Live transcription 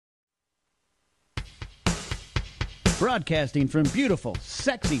Broadcasting from beautiful,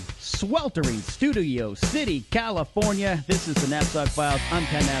 sexy, sweltering Studio City, California. This is the Knapsack Files. I'm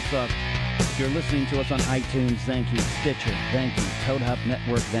Ken Knapsack. If you're listening to us on iTunes, thank you. Stitcher, thank you. Toad Hop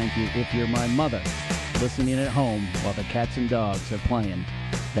Network, thank you. If you're my mother, listening at home while the cats and dogs are playing,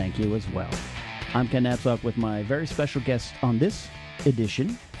 thank you as well. I'm Ken Knapsack with my very special guest on this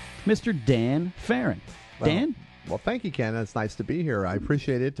edition, Mr. Dan Farron. Dan? Well, thank you, Ken. It's nice to be here. I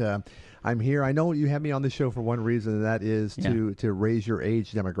appreciate it. I'm here. I know you have me on the show for one reason, and that is to raise your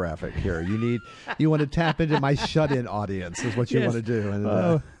age demographic here. You want to tap into my shut-in audience is what you want to do.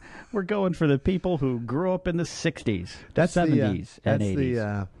 And, we're going for the people who grew up in the 60s, 70s, and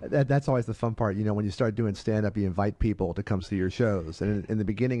 80s. That's always the fun part. You know, when you start doing stand-up, you invite people to come see your shows. And in the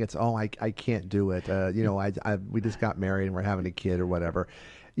beginning, it's, I can't do it. We just got married and we're having a kid or whatever.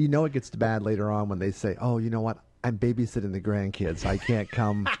 You know it gets bad later on when they say, oh, you know what? I'm babysitting the grandkids. I can't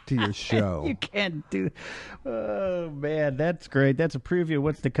come to your show. You can't do. Oh man, that's great. That's a preview of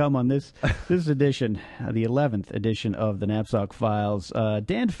what's to come on this edition, the 11th edition of the Knapsack Files.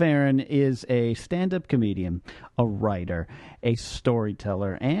 Dan Farron is a stand-up comedian, a writer, a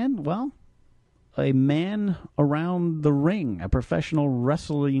storyteller, and a man around the ring, a professional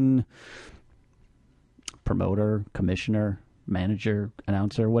wrestling promoter, commissioner, manager,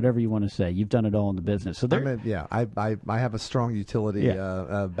 announcer, whatever you want to say. You've done it all in the business. So I have a strong utility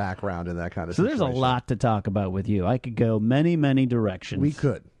background in that kind of situation. So there's a lot to talk about with you. I could go many, many directions. We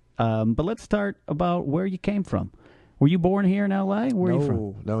could. But let's start about where you came from. Were you born here in L.A.? Where are you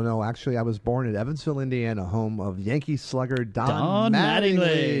from? No. Actually, I was born in Evansville, Indiana, home of Yankee slugger Don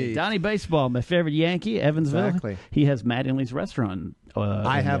Mattingly. Donnie Baseball, my favorite Yankee, Evansville. Exactly. He has Mattingly's restaurant.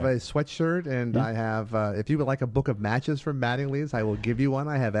 I have a sweatshirt, and I have, if you would like a book of matches from Mattingly's, I will give you one.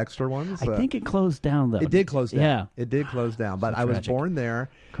 I have extra ones. I think it closed down, though. It did close down. Yeah. It did close down, but I was born there,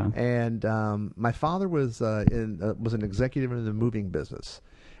 and my father was an executive in the moving business.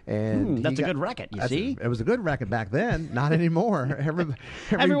 And that's a good racket, you see? It was a good racket back then, not anymore.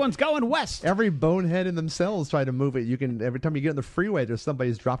 Everyone's going west. Every bonehead in themselves try to move it. Every time you get on the freeway, there's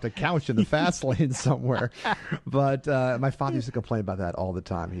somebody's dropped a couch in the fast lane somewhere. But my father used to complain about that all the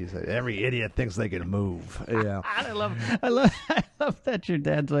time. He said, every idiot thinks they can move. Yeah. I love that your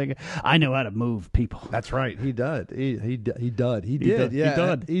dad's like, I know how to move people. That's right. He did. He did. He did.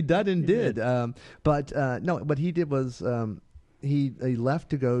 But what he did was he left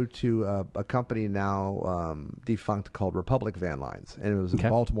to go to a company now defunct called Republic Van Lines, and it was in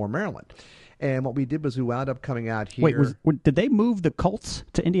Baltimore, Maryland. And what we did was we wound up coming out here. Wait, did they move the Colts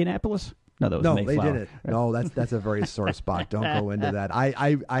to Indianapolis? No, that was Mayflower. They didn't. No, that's a very sore spot. Don't go into that.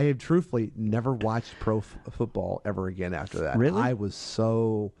 I have truthfully never watched pro football ever again after that. Really? I was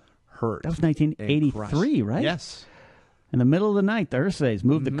so hurt. That was 1983, right? Yes. In the middle of the night, the Ursays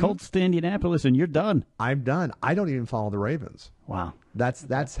moved the Colts to Indianapolis, and you're done. I'm done. I don't even follow the Ravens. Wow.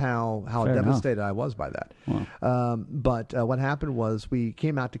 That's how devastated I was by that. Wow. But what happened was we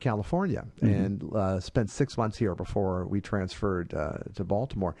came out to California and spent 6 months here before we transferred to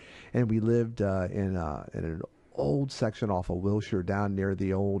Baltimore. And we lived in an old section off of Wilshire down near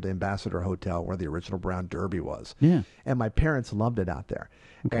the old Ambassador Hotel where the original Brown Derby was. Yeah. And my parents loved it out there.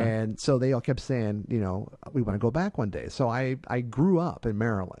 Okay. And so they all kept saying, we want to go back one day. So I grew up in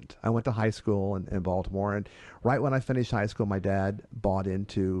Maryland. I went to high school in Baltimore. And right when I finished high school, my dad bought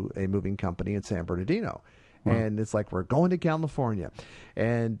into a moving company in San Bernardino. Wow. And it's like, we're going to California.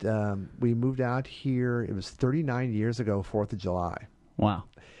 And we moved out here. It was 39 years ago, 4th of July. Wow.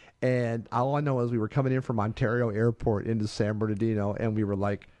 And all I know is we were coming in from Ontario Airport into San Bernardino, and we were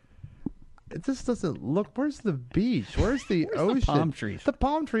like, this doesn't look, where's the beach? Where's the ocean? The palm trees? The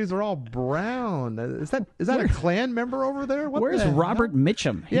palm trees are all brown. Is that a Klan member over there? Where's Robert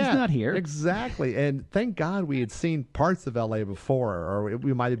Mitchum? He's not here. Exactly. And thank God we had seen parts of L.A. before, or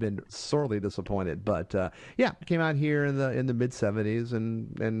we might have been sorely disappointed. But, came out here in the mid-'70s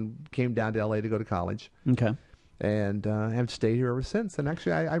and came down to L.A. to go to college. Okay. And have stayed here ever since. And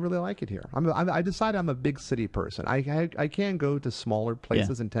actually, I really like it here. I decided I'm a big city person. I can go to smaller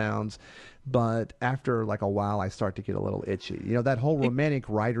places and towns, but after like a while, I start to get a little itchy. That whole romantic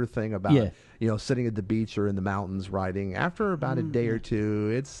writer thing about sitting at the beach or in the mountains writing. After about a day or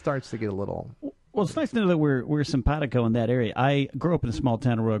two, it starts to get a little. Well, it's nice to know that we're simpatico in that area. I grew up in a small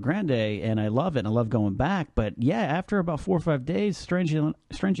town of Rio Grande, and I love it, and I love going back. But, after about 4 or 5 days,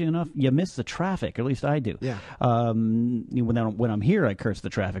 strangely enough, you miss the traffic. At least I do. Yeah. When I'm here, I curse the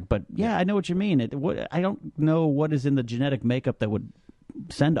traffic. But, I know what you mean. I don't know what is in the genetic makeup that would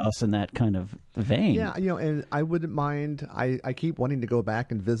send us in that kind of vein. Yeah, and I wouldn't mind. I keep wanting to go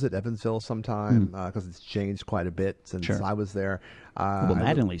back and visit Evansville sometime because it's changed quite a bit since I was there. Well,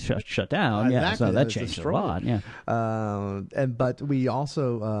 Mattingly shut down. Yeah, exactly, so that changed a lot. Yeah. But we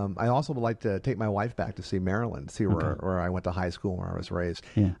also, I also would like to take my wife back to see Maryland, see where I went to high school, where I was raised.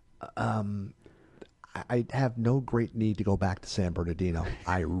 Yeah. I have no great need to go back to San Bernardino.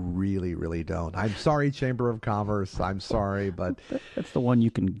 I really, really don't. I'm sorry, Chamber of Commerce. I'm sorry, but that's the one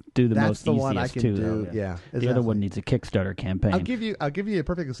you can do the most easiest one I can to. do. Though. Yeah, exactly. The other one needs a Kickstarter campaign. I'll give you a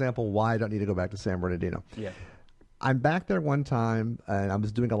perfect example why I don't need to go back to San Bernardino. Yeah. I'm back there one time, and I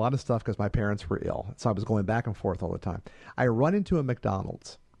was doing a lot of stuff because my parents were ill, so I was going back and forth all the time. I run into a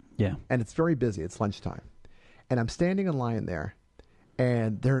McDonald's. Yeah. And it's very busy. It's lunchtime, and I'm standing in line there,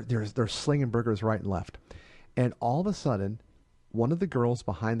 and they're slinging burgers right and left. And all of a sudden, one of the girls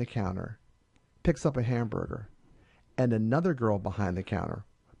behind the counter picks up a hamburger, and another girl behind the counter,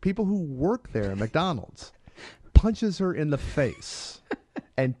 people who work there at McDonald's, punches her in the face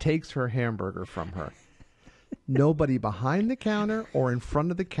and takes her hamburger from her. Nobody behind the counter or in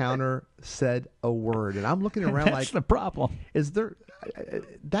front of the counter said a word. And I'm looking around that's the problem. Is there...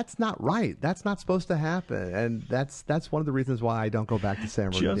 That's not right. That's not supposed to happen, and that's one of the reasons why I don't go back to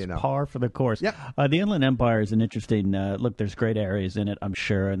San Bernardino. Just par for the course. Yep. The Inland Empire is an interesting look. There's great areas in it, I'm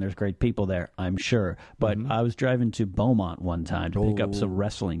sure, and there's great people there, I'm sure. But I was driving to Beaumont one time to pick up some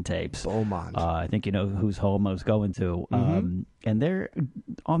wrestling tapes. Beaumont. I think you know whose home I was going to. And there,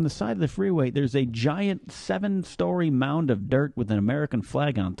 on the side of the freeway, there's a giant 7-story mound of dirt with an American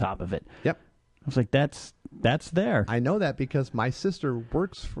flag on top of it. Yep. I was like, that's there. I know that because my sister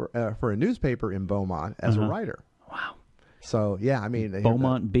works for a newspaper in Beaumont as a writer. Wow. So yeah, I mean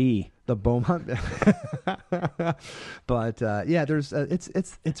Beaumont B. The Beaumont, but yeah, there's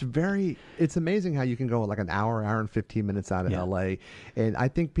it's amazing how you can go like an hour and 15 minutes out of L.A. And I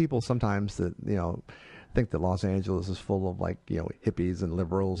think people sometimes that think that Los Angeles is full of like hippies and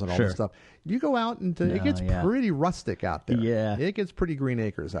liberals and all this stuff. You go out and it gets pretty rustic out there. Yeah, it gets pretty Green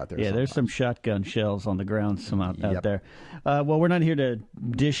Acres out there. Yeah, sometimes. There's some shotgun shells on the ground out there. Well, we're not here to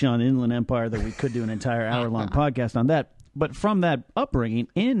dish on Inland Empire, that we could do an entire hour-long podcast on that. But from that upbringing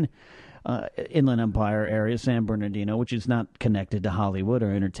in Inland Empire area, San Bernardino, which is not connected to Hollywood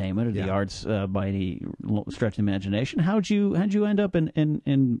or entertainment or the arts by any stretch of the imagination, how'd you end up in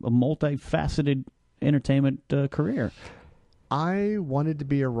a multifaceted entertainment career? I wanted to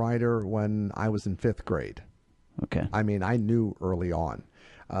be a writer when I was in 5th grade. Okay. I mean, I knew early on.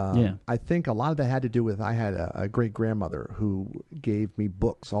 I think a lot of that had to do with I had a great-grandmother who gave me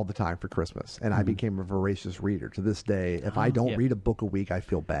books all the time for Christmas, and I became a voracious reader. To this day, if I don't read a book a week, I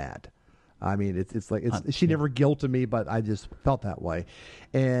feel bad. I mean, it's like she never guilted me, but I just felt that way.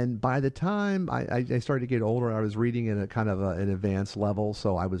 And by the time I started to get older, I was reading in a kind of an advanced level,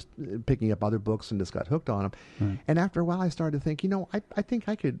 so I was picking up other books and just got hooked on them. Right. And after a while, I started to think, I think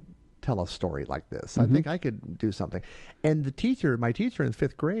I could tell a story like this. I think I could do something. And my teacher in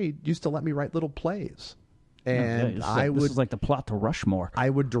 5th grade used to let me write little plays. And this is like the plot to Rushmore. I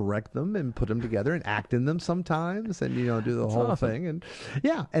would direct them and put them together and act in them sometimes, and do the whole thing. And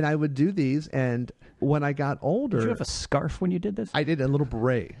and I would do these. And when I got older, did you have a scarf when you did this? I did, a little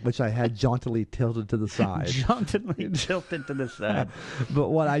beret, which I had jauntily tilted to the side. Jauntily tilted to the side. But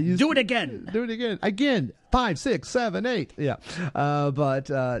what I used do it again. 5, 6, 7, 8. Yeah. But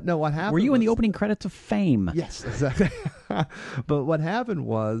no, what happened? Were you in the opening credits of Fame? Yes, exactly. But what happened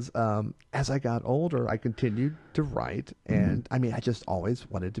was, as I got older, I continued to write, and I mean, I just always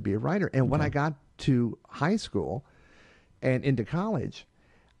wanted to be a writer. And when I got to high school and into college,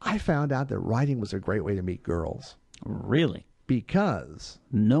 I found out that writing was a great way to meet girls. Really? Because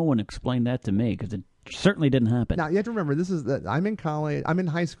no one explained that to me, because it certainly didn't happen. Now you have to remember, I'm in college. I'm in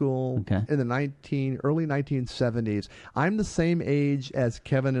high school in the early 1970s. I'm the same age as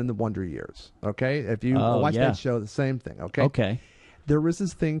Kevin in the Wonder Years. Okay, if you watch that show, the same thing. Okay. There was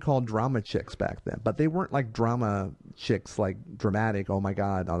this thing called drama chicks back then, but they weren't like drama chicks, like dramatic. Oh my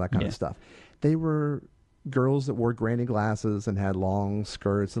God, all that kind of stuff. They were girls that wore granny glasses and had long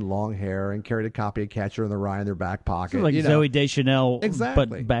skirts and long hair and carried a copy of Catcher in the Rye in their back pocket. So like Zooey Deschanel, exactly.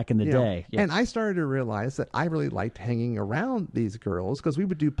 But back in the day. Yeah. And I started to realize that I really liked hanging around these girls because we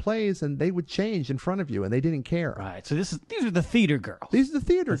would do plays and they would change in front of you and they didn't care. Right. So these are the theater girls. These are the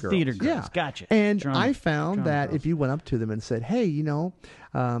theater girls. Theater girls. Yeah. Gotcha. And I found that if you went up to them and said, hey,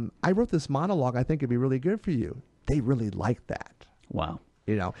 I wrote this monologue, I think it'd be really good for you, they really liked that. Wow.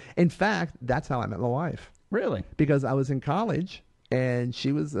 In fact, that's how I met my wife. Really? Because I was in college, and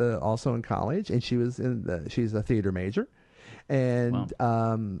she was also in college, and she's a theater major, and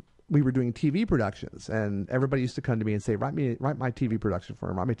we were doing TV productions, and everybody used to come to me and say, write my TV production for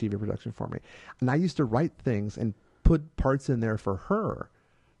me, write my TV production for me. And I used to write things and put parts in there for her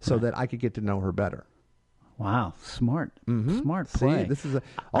so that I could get to know her better. Wow, smart, smart See, play. this is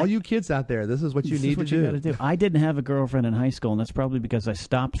all you kids out there. This is what you need to do. You gotta do. I didn't have a girlfriend in high school, and that's probably because I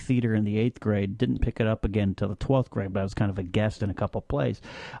stopped theater in the 8th grade. Didn't pick it up again until the 12th grade, but I was kind of a guest in a couple plays.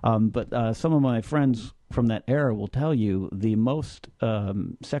 But some of my friends from that era will tell you the most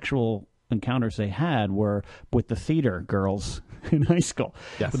sexual encounters they had were with the theater girls in high school.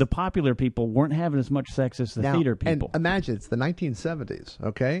 Yes. But the popular people weren't having as much sex as the theater people. And imagine, it's the 1970s,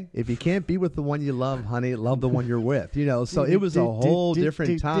 okay? If you can't be with the one you love, honey, love the one you're with. You know, so it was a whole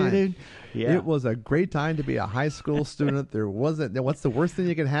different time. Yeah. It was a great time to be a high school student. What's the worst thing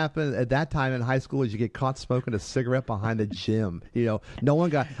that can happen at that time in high school is you get caught smoking a cigarette behind the gym. You know,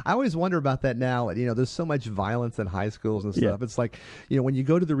 I always wonder about that now. You know, there's so much violence in high schools and stuff. Yeah. It's like, you know, when you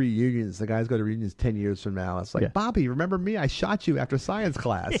go to the reunions, the guys go to reunions 10 years from now. It's like, Bobby, remember me? I shot you after science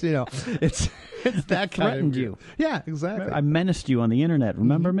class. You know, it's that kind threatened you. Yeah, exactly. I menaced you on the internet.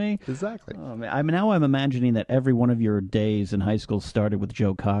 Remember me? Exactly. Now I'm imagining that every one of your days in high school started with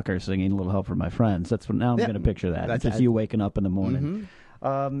Joe Cocker singing "A Little Help from My Friends." That's what now I'm going to picture that. It's just you waking up in the morning.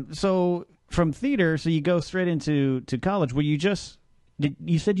 So from theater, so you go straight into college. Where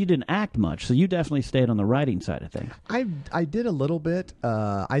you said you didn't act much, so you definitely stayed on the writing side of things. I did a little bit.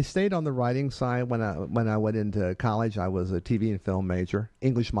 I stayed on the writing side when I went into college. I was a TV and film major,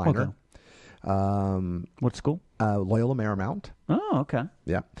 English minor. Okay. What school? Loyola Marymount. Oh, okay.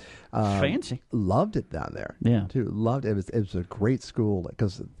 Yeah. Fancy. Loved it down there. Yeah. Too. Loved it. It was a great school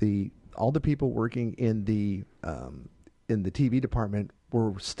because all the people working in the TV department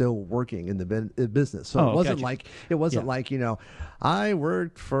were still working in the business. So it wasn't like, you know, I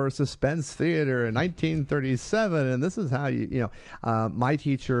worked for Suspense Theater in 1937 and this is how you know, my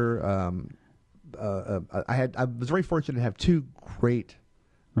teacher, I was very fortunate to have two great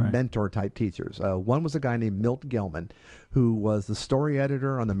mentor type teachers. One was a guy named Milt Gelman, who was the story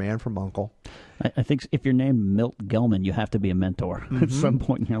editor on The Man from U.N.C.L.E. I think if you're named Milt Gelman, you have to be a mentor at some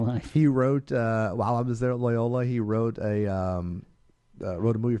point in your life. He wrote, while I was there at Loyola, he wrote a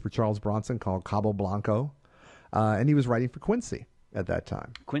movie for Charles Bronson called Cabo Blanco, and he was writing for Quincy at that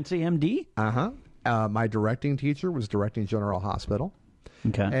time. Quincy MD? My directing teacher was directing General Hospital.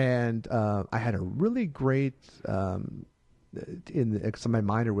 Okay. And I had a really great... so my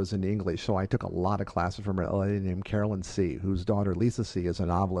minor was in English, so I took a lot of classes from a lady named Carolyn C., whose daughter Lisa C. is a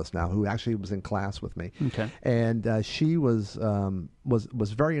novelist now, who actually was in class with me. Okay. And she was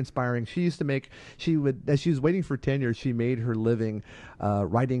very inspiring. She used to as she was waiting for tenure, she made her living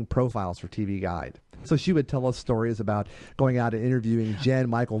writing profiles for TV Guide. So she would tell us stories about going out and interviewing Jan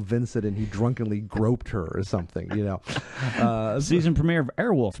Michael Vincent, and he drunkenly groped her or something, you know. Season premiere of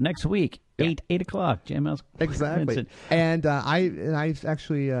Airwolf next week, 8 o'clock. Jan Michael exactly. Vincent. And I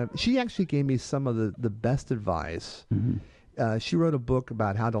actually, she actually gave me some of the best advice. She wrote a book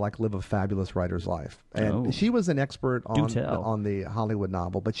about how to live a fabulous writer's life, and she was an expert on the Hollywood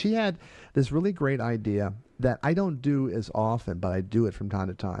novel. But she had this really great idea that I don't do as often, but I do it from time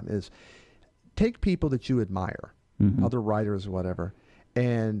to time. Is take people that you admire, other writers or whatever,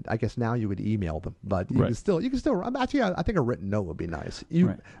 and I guess now you would email them, but you can still actually, I think a written note would be nice.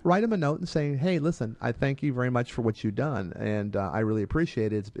 You write them a note and saying, hey, listen, I thank you very much for what you've done, and I really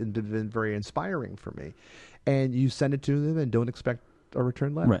appreciate it. It's been very inspiring for me. And you send it to them and don't expect a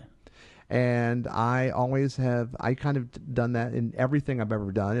return letter. Right. And I kind of done that in everything I've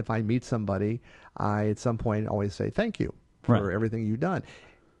ever done. If I meet somebody, I at some point always say thank you for everything you've done.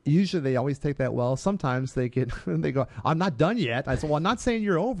 Usually they always take that well. Sometimes they go, I'm not done yet. I said, well, I'm not saying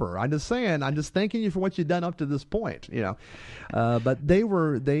you're over. I'm just thanking you for what you've done up to this point, you know. But they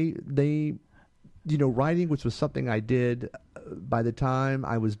you know, writing, which was something I did by the time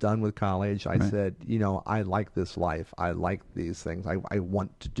I was done with college, I said, you know, I like this life. I like these things. I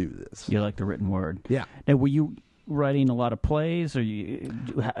want to do this. You like the written word. Yeah. Now, were you writing a lot of plays, or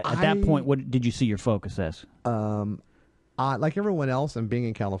at that point, what did you see your focus as? Like everyone else, and being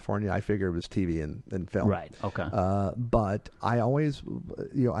in California, I figured it was TV and film. Right. Okay. But I always,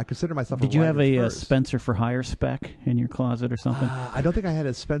 you know, I consider myself. Did you have a Spencer for Hire spec in your closet or something? I don't think I had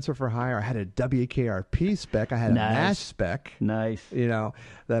a Spencer for Hire. I had a WKRP spec. I had a MASH spec. Nice. You know,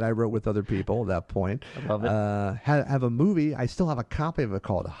 that I wrote with other people at that point. I love it. Have a movie. I still have a copy of it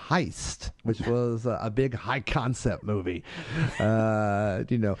called Heist, which was a big high concept movie.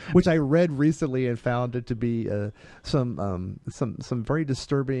 You know, which I read recently and found it to be some some very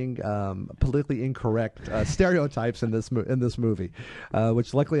disturbing, politically incorrect stereotypes in this movie,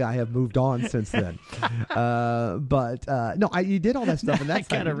 which luckily I have moved on since then. But no, you did all that stuff, and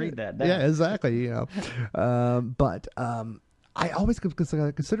that's I gotta read that down. Yeah, exactly. But I always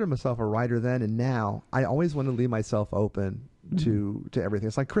consider myself a writer then, and now I always want to leave myself open to everything.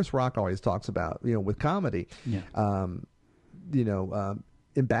 It's like Chris Rock always talks about, with comedy. Yeah.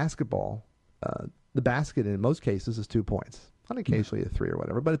 In basketball, the basket in most cases is 2 points, on occasionally a 3 or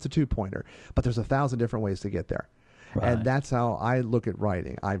whatever, but it's a 2-pointer. But there's 1,000 different ways to get there. Right. And that's how I look at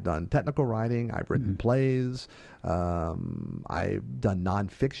writing. I've done technical writing. I've written plays. I've done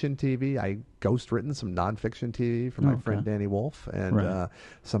nonfiction TV. I ghost-written some nonfiction TV for my friend Danny Wolf, and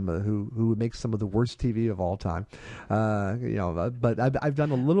who makes some of the worst TV of all time. But I've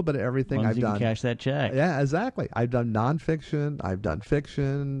done a little bit of everything. I've done cash that check. Yeah, exactly. I've done nonfiction. I've done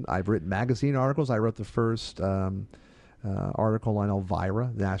fiction. I've written magazine articles. I wrote the first article on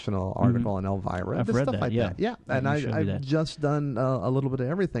Elvira, national article on Elvira. I've read stuff that, like yeah. that. Yeah, and I've just done a little bit of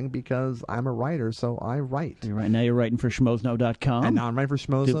everything because I'm a writer, so I write. You're right. Now you're writing for Schmozno.com. And now I'm writing for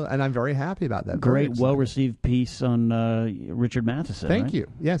Schmozo, and I'm very happy about that. Great, well-received piece on Richard Matheson. Thank you.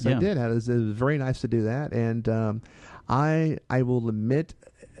 Yes, I did. It was very nice to do that, and I will admit,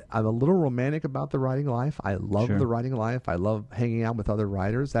 I'm a little romantic about the writing life. I love the writing life. I love hanging out with other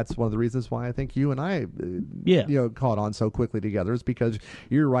writers. That's one of the reasons why I think you and I, caught on so quickly together, is because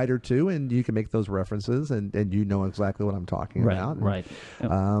you're a writer too, and you can make those references, and you know exactly what I'm talking about. Right.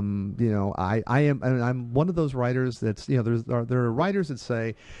 I'm one of those writers that's, there are writers that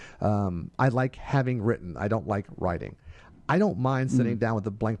say, I like having written. I don't like writing. I don't mind sitting down with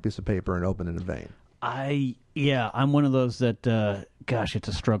a blank piece of paper and opening a vein. I'm one of those that, it's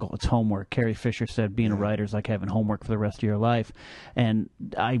a struggle. It's homework. Carrie Fisher said being a writer is like having homework for the rest of your life. And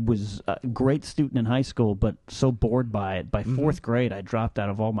I was a great student in high school, but so bored by it. By fourth grade, I dropped out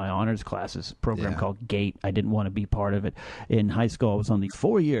of all my honors classes, a program called GATE. I didn't want to be part of it. In high school, I was on the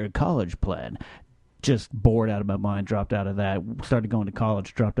 4-year college plan. Just bored out of my mind, dropped out of that. Started going to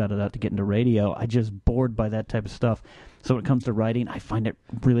college, dropped out of that to get into radio. I just bored by that type of stuff. So when it comes to writing, I find it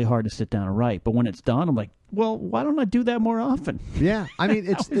really hard to sit down and write. But when it's done, I'm like, well, why don't I do that more often? Yeah, I mean,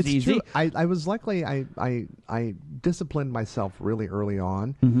 it's easy. True. I was luckily, I disciplined myself really early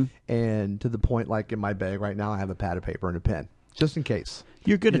on, and to the point, like in my bag right now, I have a pad of paper and a pen, just in case.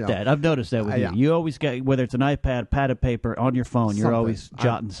 You're good at that. I've noticed that with you. You always get, whether it's an iPad, pad of paper, on your phone, you're always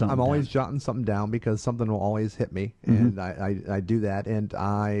jotting something I'm always down. jotting something down because something will always hit me, and I do that, and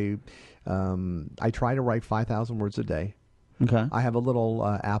I try to write 5,000 words a day. Okay. I have a little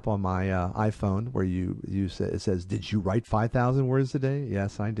app on my iPhone where it says, "Did you write 5,000 words today?"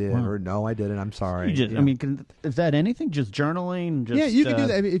 Yes, I did. Wow. Or no, I didn't. I'm sorry. Is that anything? Just journaling? Yeah, you can do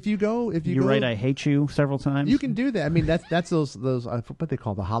that. I mean, if you write "I hate you" several times. You can do that. I mean, that's those what they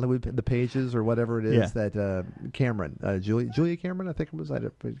call the pages or whatever it is that Cameron, Julia Cameron, I think it was. I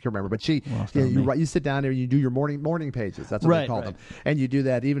can't remember, but you sit down there, and you do your morning pages. That's what they call them, and you do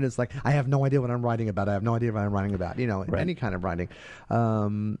that. Even it's like, I have no idea what I'm writing about. I have no idea what I'm writing about. Any kind of writing.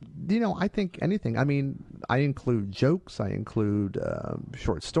 I think anything. I mean, I include jokes. I include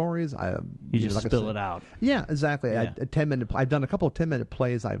short stories. You just spill it out. Yeah, exactly. Yeah. I've done a couple of 10-minute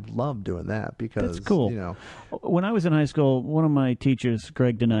plays. I've loved doing that because that's cool. When I was in high school, one of my teachers,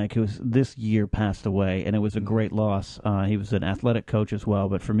 Greg Denike, who was this year passed away, and it was a great loss. He was an athletic coach as well,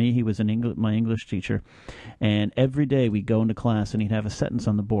 but for me, he was my English teacher. And every day we'd go into class, and he'd have a sentence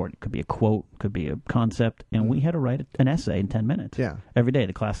on the board. It could be a quote, could be a concept, and we had to write an essay in 10 minutes. Yeah. Every day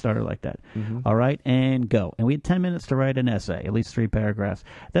the class started like that. All right, and go. And we had 10 minutes to write an essay, at least 3 paragraphs.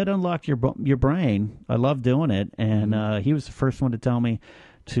 That unlocked your brain. I love doing it. And he was the first one to tell me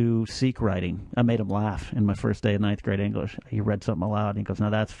to seek writing. I made him laugh in my first day of 9th grade English. He read something aloud, and he goes, "Now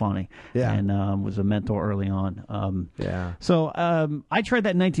that's funny." Yeah. And was a mentor early on. So I tried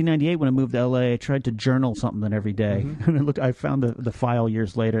that in 1998 when I moved to L.A. I tried to journal something every day. And I found the file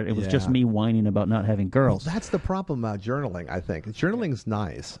years later. It was just me whining about not having girls. Well, that's the problem about journaling, I think. Journaling's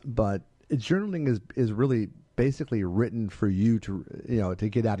nice, but journaling is really basically written for you to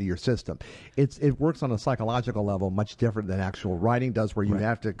get out of your system. It works on a psychological level much different than actual writing does, where you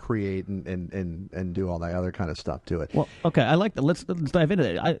have to create and do all that other kind of stuff to it. Well, okay, I like that. Let's dive into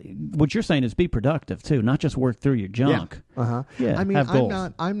it. What you're saying is be productive too, not just work through your junk. Yeah. I mean, have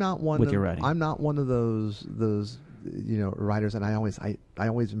goals. I'm not one with your writing. I'm not one of those writers, and I always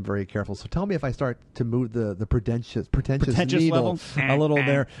am very careful. So tell me if I start to move the pretentious needle level a little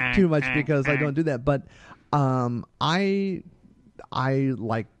there too much, because I don't do that. But I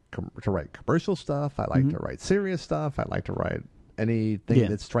like to write commercial stuff. I like to write serious stuff. I like to write anything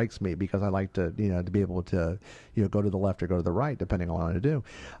that strikes me, because I like to, to be able to, go to the left or go to the right, depending on what I want to do.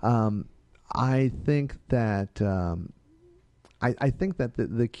 I think that I think that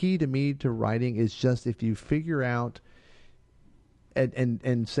the key to me to writing is just if you figure out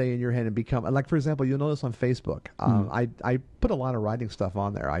and say in your head and become, like, for example, you'll notice on Facebook, I put a lot of writing stuff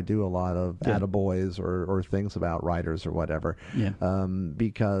on there. I do a lot of attaboys or things about writers or whatever,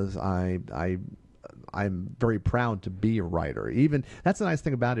 because I'm very proud to be a writer. Even that's the nice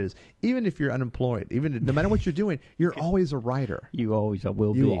thing about it is, even if you're unemployed, even no matter what you're doing, you're always a writer. You always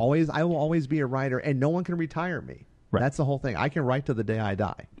will be. I will always be a writer, and no one can retire me. Right. That's the whole thing. I can write to the day I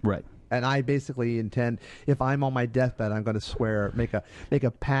die. Right. And I basically intend, if I'm on my deathbed, I'm going to swear, make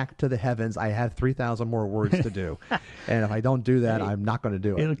a pact to the heavens. I have 3,000 more words to do, and if I don't do that, I'm not going to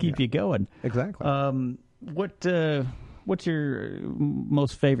do it. It'll keep you going. Exactly. What's your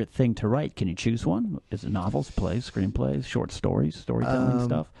most favorite thing to write? Can you choose one? Is it novels, plays, screenplays, short stories, storytelling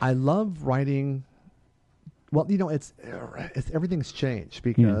stuff? I love writing. Well, it's everything's changed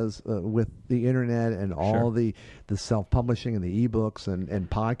because with the internet and all the self-publishing and the ebooks and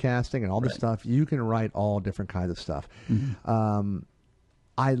podcasting and all this stuff, you can write all different kinds of stuff. Mm-hmm.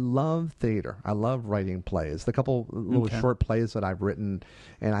 I love theater. I love writing plays. The couple little short plays that I've written,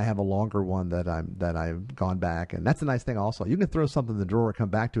 and I have a longer one that I've gone back. And that's the nice thing also. You can throw something in the drawer, come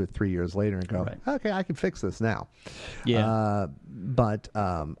back to it 3 years later and go, okay, I can fix this now. Yeah. But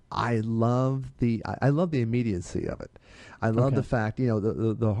I love the immediacy of it. I love the fact,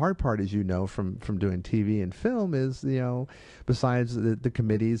 the hard part, as you know, from doing TV and film is, besides the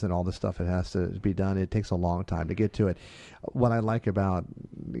committees and all the stuff that has to be done, it takes a long time to get to it. What I like about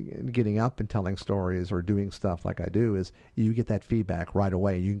getting up and telling stories or doing stuff like I do is you get that feedback right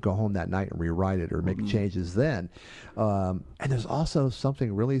away. You can go home that night and rewrite it or make changes then. And there's also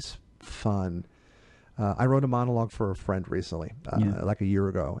something really fun. I wrote a monologue for a friend recently, like a year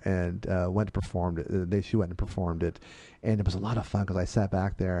ago, and went and performed it. She went and performed it, and it was a lot of fun because I sat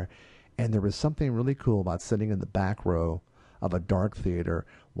back there, and there was something really cool about sitting in the back row of a dark theater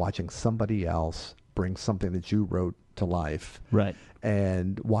watching somebody else bring something that you wrote to life, right?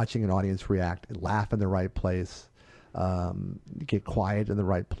 And watching an audience react, laugh in the right place. Get quiet in the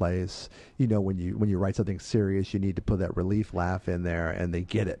right place. When you write something serious, you need to put that relief laugh in there, and they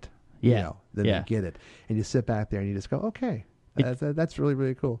get it. Then they get it, and you sit back there and you just go, okay, that's really,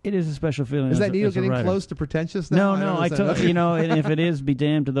 really cool. It is a special feeling. Is that Neil getting close to pretentious No, now? I and if it is, be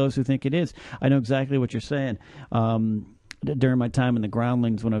damned to those who think it is. I know exactly what you're saying. During my time in the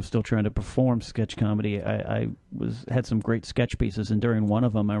Groundlings, when I was still trying to perform sketch comedy, I had some great sketch pieces, and during one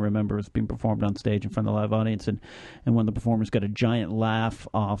of them, I remember it was being performed on stage in front of the live audience, and one of the performers got a giant laugh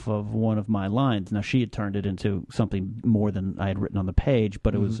off of one of my lines. Now, she had turned it into something more than I had written on the page,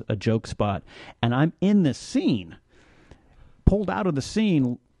 but it was a joke spot, and I'm in this scene, pulled out of the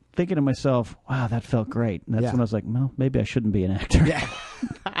scene, thinking to myself, wow, that felt great. And that's when I was like, well, maybe I shouldn't be an actor. Yeah.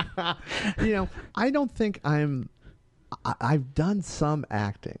 I don't think I've done some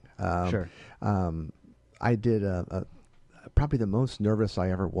acting. Sure. I did probably the most nervous I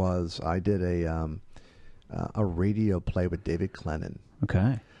ever was. I did a radio play with David Clennon.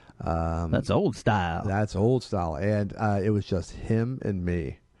 Okay. That's old style. That's old style, and it was just him and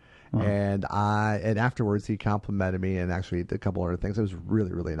me. And afterwards he complimented me and actually did a couple other things. It was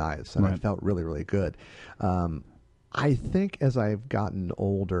really, really nice, and I felt really, really good. I think as I've gotten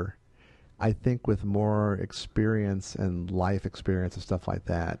older, I think with more experience and life experience and stuff like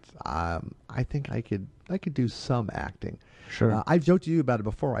that, I think I could do some acting. Sure. I've joked to you about it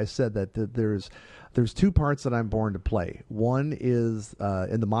before. I said that there's two parts that I'm born to play. One is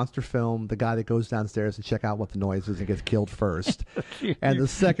in the monster film, the guy that goes downstairs to check out what the noise is and gets killed first. And the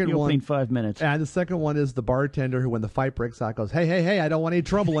second one, 5 minutes. And the second one is the bartender who, when the fight breaks out, goes, "Hey, I don't want any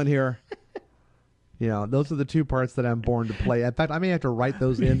trouble in here." Those are the two parts that I'm born to play. In fact, I may have to write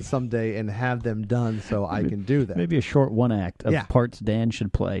those in someday and have them done so I can do that. Maybe a short one act of parts Dan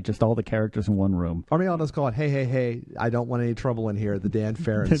should play, just all the characters in one room. Or maybe I'll just call it, hey, I don't want any trouble in here, the Dan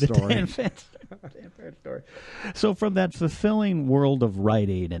Farron story. Dan Farron story. So from that fulfilling world of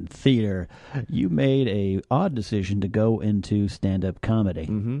writing and theater, you made a odd decision to go into stand-up comedy.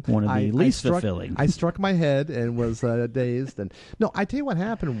 Mm-hmm. One of the least fulfilling. I struck my head and was dazed. No, I tell you what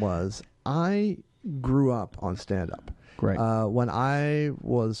happened was I grew up on stand-up. Great. When I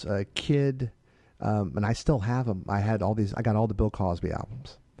was a kid, and I still have them. I got all the Bill Cosby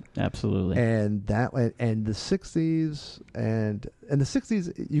albums. Absolutely. And the 60s and in the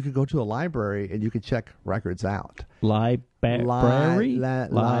 60s you could go to a library and you could check records out. Library. Library.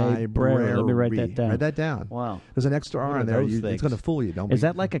 Let me write that down. Write that down. Wow. There's an extra R in there. It's going to fool you. Is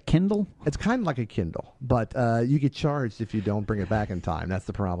that like a Kindle? It's kind of like a Kindle, but you get charged if you don't bring it back in time. That's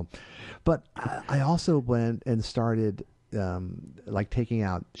the problem. But I also went and started like taking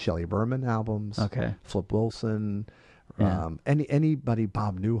out Shelley Berman albums. Okay. Flip Wilson. Yeah. Anybody,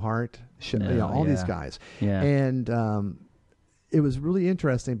 Bob Newhart, all these guys. Yeah. And it was really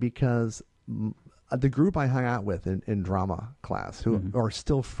interesting because the group I hung out with in drama class, who are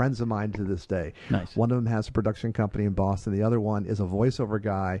still friends of mine to this day. Nice. One of them has a production company in Boston. The other one is a voiceover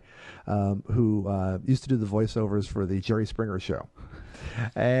guy who used to do the voiceovers for the Jerry Springer Show.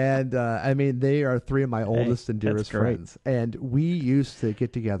 And I mean, they are three of my oldest and dearest friends. And we used to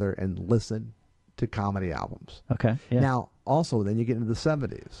get together and listen to comedy albums. Okay. Yeah. Now, also, then you get into the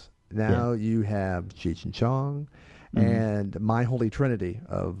 70s. Now you have Cheech and Chong and my holy trinity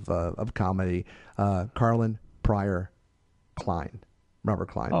of comedy, Carlin, Pryor, Klein, Robert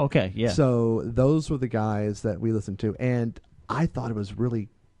Klein. Oh, okay. Yeah. So those were the guys that we listened to. And I thought it was really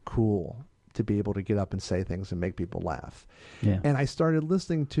cool to be able to get up and say things and make people laugh. Yeah. And I started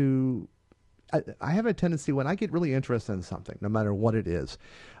listening to... I have a tendency, when I get really interested in something, no matter what it is,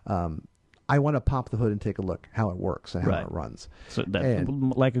 I want to pop the hood and take a look how it works and how it runs. So that's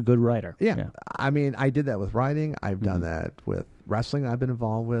like a good writer. Yeah. I mean, I did that with writing. I've done that with wrestling. I've been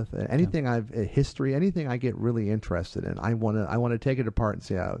involved with anything. History, anything I get really interested in. I want to take it apart and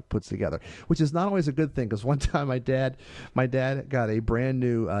see how it puts together, which is not always a good thing. Because one time my dad got a brand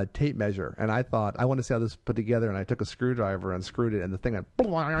new tape measure, and I thought, I want to see how this is put together. And I took a screwdriver and screwed it, and the thing went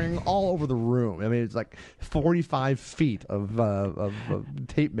boing all over the room. I mean, it's like 45 feet of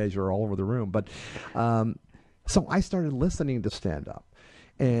tape measure all over the room. But so I started listening to stand up.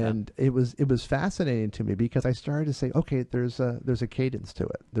 And it was fascinating to me because I started to say, okay, there's a cadence to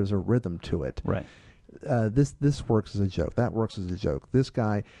it, there's a rhythm to it. Right. This works as a joke. That works as a joke. This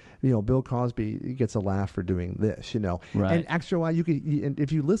guy, Bill Cosby gets a laugh for doing this. Right. And extra while and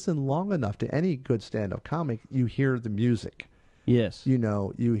if you listen long enough to any good stand-up comic, you hear the music. Yes.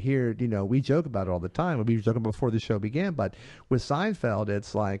 You hear, we joke about it all the time. We were joking before the show began, but with Seinfeld,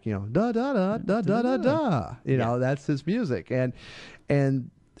 it's like, da, da, da, da, da, da, da. That's his music.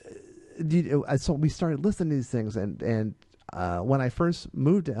 And so we started listening to these things. And when I first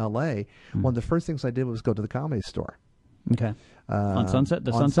moved to L.A., one of the first things I did was go to the Comedy Store. Okay. On Sunset?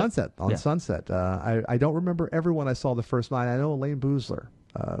 On Sunset. I don't remember everyone I saw the first night. I know Elaine Boozler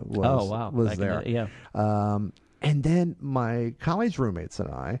was there. And then my college roommates and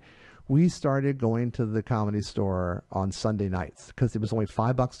I, we started going to the Comedy Store on Sunday nights because it was only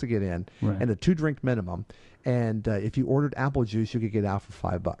 $5 to get in and a 2-drink minimum. And if you ordered apple juice, you could get out for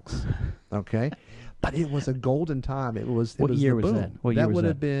 $5. Okay, but it was a golden time. What year was that? That would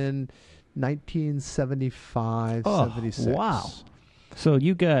have been 1975, 76. Wow! So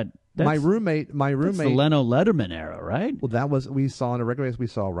you got. My roommate. That's the Leno Letterman era, right? Well, we saw on a regular basis. We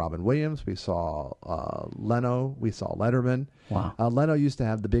saw Robin Williams. We saw Leno. We saw Letterman. Wow. Leno used to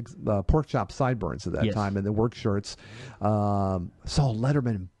have the big pork chop sideburns at that time and the work shirts. Saw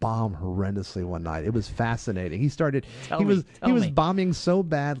Letterman bomb horrendously one night. It was fascinating. He was bombing so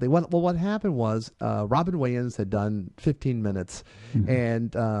badly. What happened was Robin Williams had done 15 minutes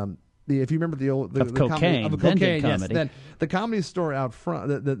and. If you remember the cocaine, yes. Comedy. Then the Comedy Store out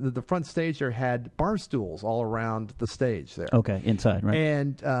front, the front stage there had bar stools all around the stage there. Okay, inside, right?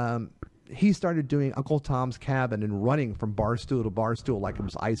 And he started doing Uncle Tom's Cabin and running from bar stool to bar stool like it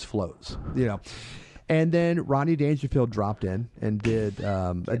was ice flows, And then Rodney Dangerfield dropped in and did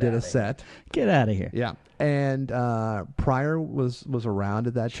a set. Get out of here! Yeah, and Pryor was around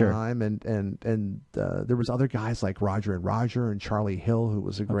at that time, and there was other guys like Roger and Roger and Charlie Hill, who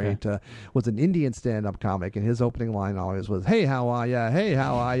was a great was an Indian stand-up comic, and his opening line always was "Hey, how are ya? Hey,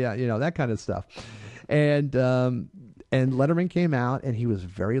 how are ya?" That kind of stuff, and Letterman came out, and he was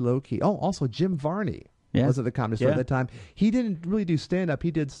very low key. Oh, also Jim Varney was at the Comedy Store at that time. He didn't really do stand-up;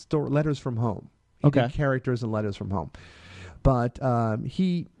 he did letters from home. He did characters and letters from home. But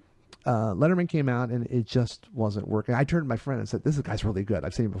Letterman came out, and it just wasn't working. I turned to my friend and said, this guy's really good.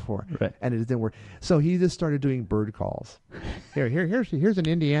 I've seen him before. Right. And it didn't work. So he just started doing bird calls. Here's an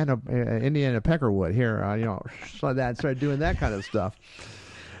Indiana peckerwood. Here, so that started doing that kind of stuff.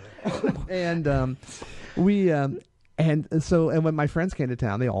 And and when my friends came to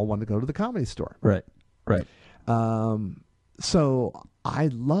town, they all wanted to go to the Comedy Store. Right. So I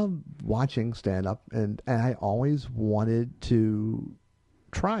love watching stand-up, and I always wanted to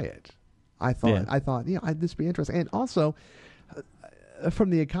try it. I thought, this would be interesting. And also, from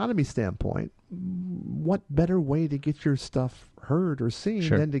the economy standpoint, what better way to get your stuff heard or seen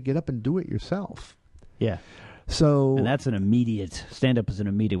than to get up and do it yourself? Yeah. So, and that's an immediate stand-up is an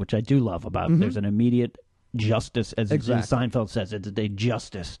immediate, which I do love about. There's an immediate justice, as Seinfeld says. It's a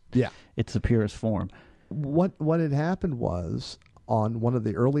justice. Yeah, it's the purest form. What had happened was on one of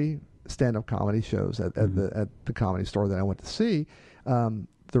the early stand-up comedy shows at the Comedy Store that I went to see,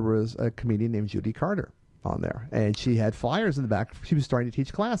 there was a comedian named Judy Carter on there, and she had flyers in the back. She was starting to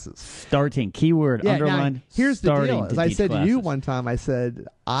teach classes. Starting, keyword, underlined. Now, here's the deal. As I said classes. to you one time, I said,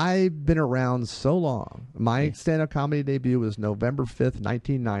 I've been around so long. My stand-up comedy debut was November 5th,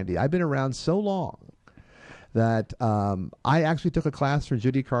 1990. I've been around so long that I actually took a class from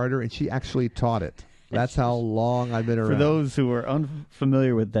Judy Carter, and she actually taught it. That's how long I've been around. For those who are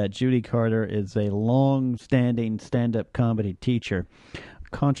unfamiliar with that, Judy Carter is a long-standing stand-up comedy teacher.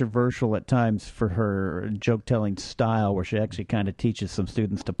 Controversial at times for her joke-telling style, where she actually kind of teaches some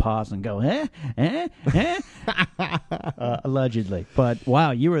students to pause and go, allegedly. But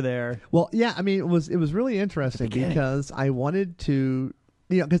wow, you were there. Well, yeah, I mean, it was really interesting because I wanted to,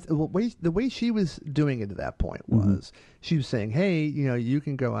 because the way she was doing it at that point was she was saying, hey, you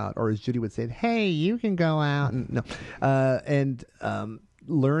can go out, or as Judy would say, hey, you can go out and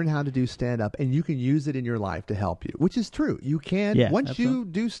learn how to do stand-up, and you can use it in your life to help you, which is true. You can, once you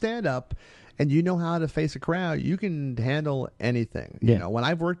do stand-up and you know how to face a crowd, you can handle anything. When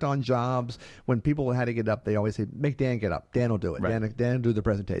I've worked on jobs, when people had to get up, they always say, make Dan get up. Dan will do it. Right. Dan will do the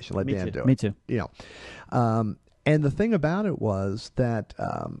presentation. Let Dan do it. Me too. And the thing about it was that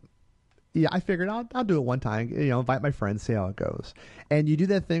I figured I'll do it one time, invite my friends, see how it goes. And you do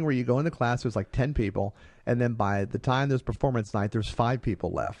that thing where you go into class, there's like 10 people, and then by the time there's performance night, there's 5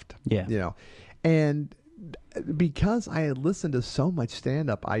 people left. Yeah. And because I had listened to so much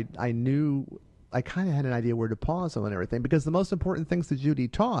stand-up, I knew, I kind of had an idea where to pause on and everything, because the most important things that Judy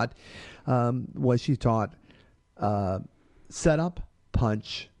taught was she taught set up,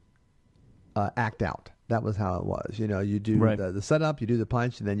 punch, act out. That was how it was. You do the setup, you do the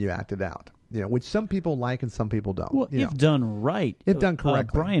punch, and then you act it out. Which some people like and some people don't. Well, if done right. If done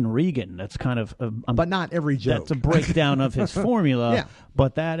correctly. Brian Regan, that's kind of... but not every joke. That's a breakdown of his formula. Yeah.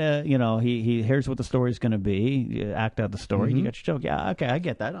 But that, he here's what the story's going to be. You act out the story, and you got your joke. Yeah, okay, I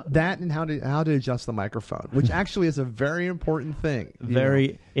get that. That and how to adjust the microphone, which actually is a very important thing.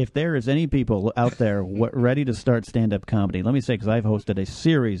 If there is any people out there ready to start stand-up comedy, let me say, because I've hosted a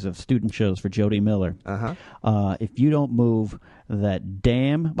series of student shows for Jody Miller. If you don't move that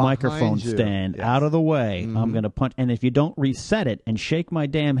damn microphone stand out of the way, I'm going to punch. And if you don't reset it and shake my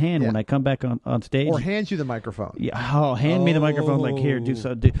damn hand when I come back on stage, or hand you the microphone, hand me the microphone. Like, here, do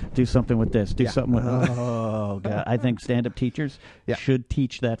something with this. Do something with. Oh God, I think stand-up teachers should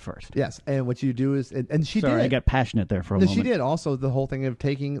teach that first. Yes, and what you do is, and she did. I got passionate there for a moment. She did also the whole thing of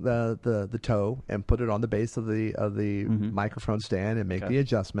taking the toe and put it on the base of the microphone stand and make the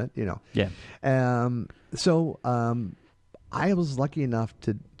adjustment. I was lucky enough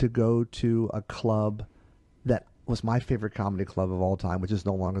to go to a club that was my favorite comedy club of all time, which is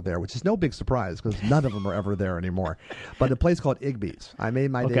no longer there, which is no big surprise because none of them are ever there anymore. But a place called Igby's. I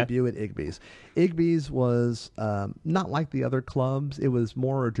made my debut at Igby's. Igby's was not like the other clubs. It was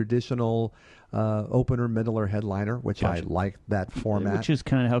more a traditional opener, middle, or headliner, which I liked that format. Which is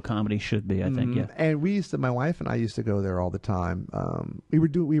kind of how comedy should be, I think. Yeah. And my wife and I used to go there all the time. We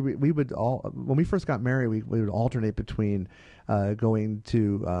would all, when we first got married, we would alternate between going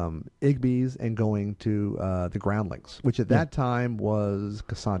to Igby's and going to the Groundlings, which at that time was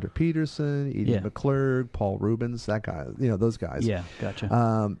Cassandra Peterson, Edie McClurg, Paul Rubens, that guy, those guys. Yeah,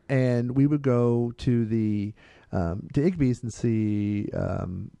 gotcha. And we would go to Igby's and see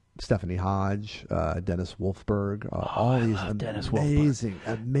Stephanie Hodge, Dennis Wolfberg, all these amazing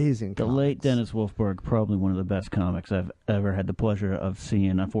The comics. late Dennis Wolfberg, probably one of the best comics I've ever had the pleasure of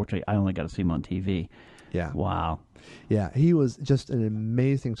seeing. Unfortunately, I only got to see him on TV. Yeah. Wow. Yeah, he was just an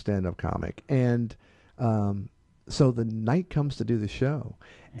amazing stand-up comic. And so the night comes to do the show,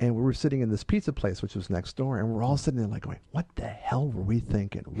 and we were sitting in this pizza place, which was next door, and we're all sitting there like going, what the hell were we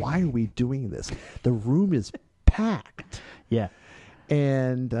thinking? Why are we doing this? The room is packed. Yeah.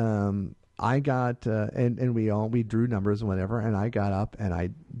 And I got and we drew numbers and whatever, and I got up and I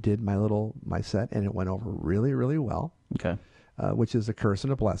did my set, and it went over really, really well. Okay. Which is a curse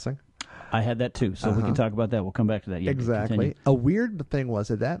and a blessing. I had that too, so we can talk about that. We'll come back to that. Yeah, exactly. Continue. A weird thing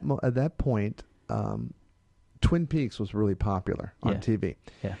was at that point, Twin Peaks was really popular on TV.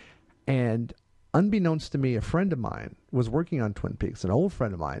 Yeah. And unbeknownst to me, a friend of mine was working on Twin Peaks. An old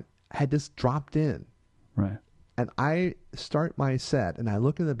friend of mine had just dropped in. Right. And I start my set, and I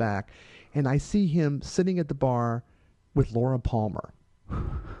look in the back, and I see him sitting at the bar with Laura Palmer.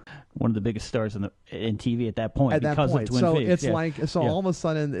 one of the biggest stars in TV at that point At that because point. of Twin So Peaks. it's Yeah. like, so all of a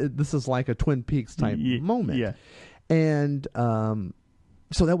sudden, this is like a Twin Peaks type moment. Yeah. And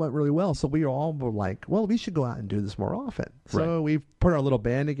so that went really well. So we all were like, well, we should go out and do this more often. So we put our little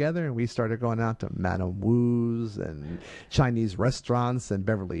band together and we started going out to Madame Wu's and Chinese restaurants in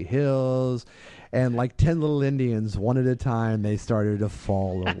Beverly Hills. And like 10 little Indians, one at a time, they started to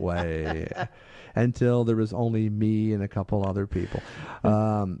fall away until there was only me and a couple other people.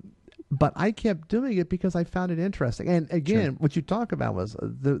 But I kept doing it because I found it interesting. And again, what you talk about was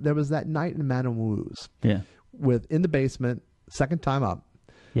there was that night in Madame Wu's in the basement, second time up.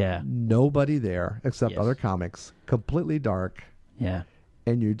 Yeah. Nobody there except other comics, completely dark. Yeah.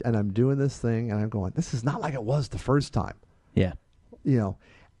 And I'm doing this thing and I'm going, this is not like it was the first time. Yeah. You know,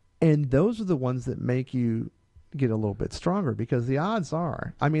 and those are the ones that make you get a little bit stronger because the odds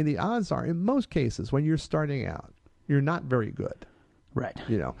are in most cases when you're starting out, you're not very good. Right.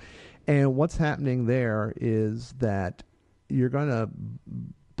 You know, and what's happening there is that you're going to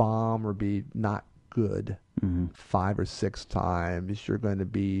bomb or be not good 5 or 6 times. You're going to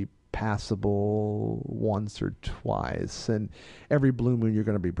be passable once or twice, and every blue moon you're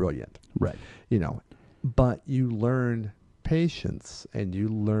going to be brilliant. Right. You know, but you learn patience and you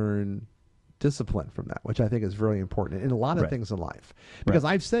learn discipline from that, which I think is really important in a lot of things in life. Because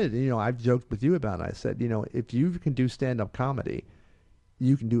I've said, you know, I've joked with you about it. I said, you know, if you can do stand-up comedy,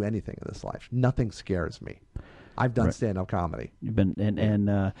 you can do anything in this life. Nothing scares me. I've done stand-up comedy. You've been and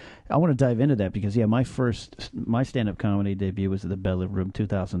I want to dive into that because my stand-up comedy debut was at the Belly Room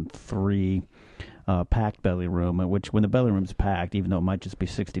 2003. Packed Belly Room, which when the Belly Room's packed, even though it might just be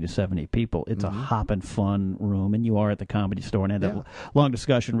 60 to 70 people, it's a hopping fun room, and you are at the Comedy Store. And I had a long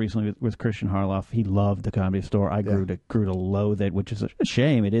discussion recently with Christian Harloff. He loved the Comedy Store. I grew to loathe it, which is a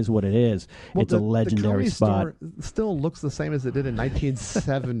shame. It is what it is. Well, it's a legendary the spot. Store still looks the same as it did in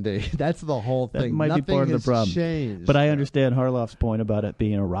 1970. That's the whole thing. That might Nothing be part of the has problem. Changed. But I understand Harloff's point about it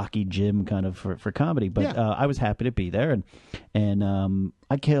being a rocky gym kind of for comedy. But I was happy to be there, and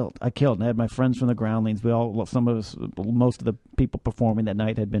I killed. And I had my friends from the Groundlings. Most of the people performing that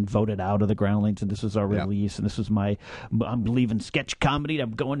night had been voted out of the Groundlings, and this was our release. And this was I'm leaving sketch comedy.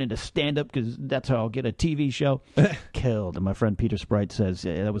 I'm going into stand-up because that's how I'll get a TV show. Killed. And my friend Peter Sprite says,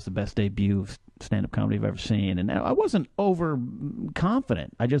 that was the best debut of stand-up comedy I've ever seen. And I wasn't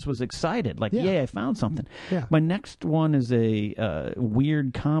over-confident. I just was excited. Like, I found something. Yeah. My next one is a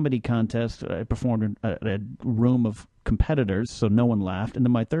weird comedy contest. I performed in a room of competitors, so no one laughed. And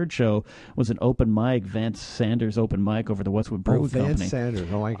then my third show was an open mic, Vance Sanders open mic over the Westwood Brew Company. Vance Sanders,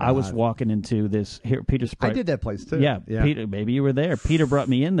 oh my God. I was walking into this, here, Peter Sprite. I did that place too. Yeah. Peter, maybe you were there. Peter brought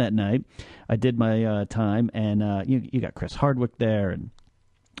me in that night. I did my time, and you got Chris Hardwick there, and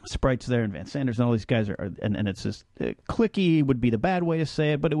Sprite's there, and Vance Sanders, and all these guys are and it's just cliquey would be the bad way to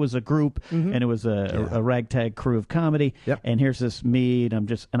say it, but it was a group, and it was a ragtag crew of comedy. And here's this me,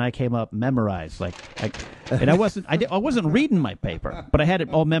 and I came up memorized and I wasn't reading my paper, but I had it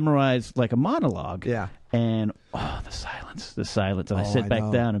all memorized like a monologue. And the silence, and I sit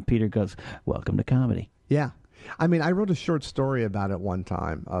back down, and Peter goes, "Welcome to comedy." Yeah, I mean, I wrote a short story about it one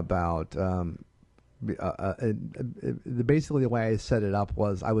time about. Basically, the way I set it up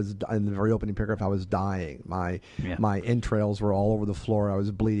was I was in the very opening paragraph. I was dying. My entrails were all over the floor. I was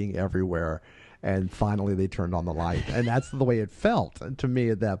bleeding everywhere, and finally they turned on the light, and that's the way it felt to me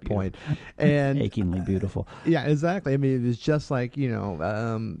at that point. And achingly beautiful. Yeah, exactly. I mean, it was just like, you know,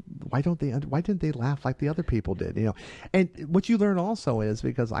 why didn't they laugh like the other people did? You know, and what you learn also is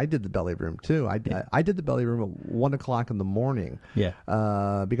because I did the Belly Room too. I did the Belly Room at 1:00 in the morning.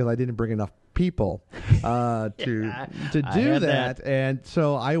 Because I didn't bring enough people to do that. And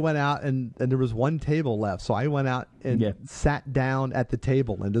so I went out and there was one table left, so I went out and sat down at the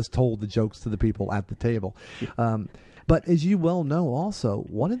table and just told the jokes to the people at the table. But as you well know also,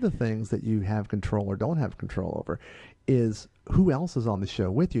 one of the things that you have control or don't have control over is who else is on the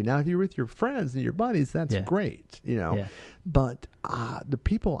show with you. Now, if you're with your friends and your buddies, that's great, you know. But the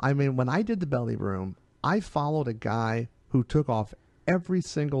people, I mean, when I did the Belly Room, I followed a guy who took off every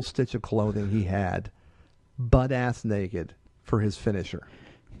single stitch of clothing he had, butt-ass naked, for his finisher.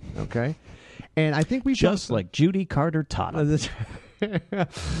 Okay? And I think we just like Judy Carter taught him.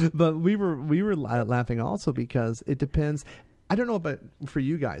 But we were laughing also because it depends. I don't know about for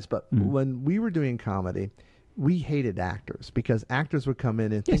you guys, but when we were doing comedy, we hated actors because actors would come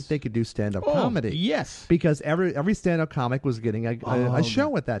in and think they could do stand-up Oh, comedy. yes. Because every stand-up comic was getting a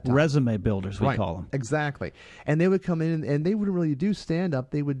show at that time. Resume builders, we Right. call them. Exactly. And they would come in and they wouldn't really do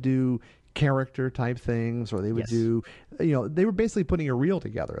stand-up. They would do character type things, or they would Yes. do, they were basically putting a reel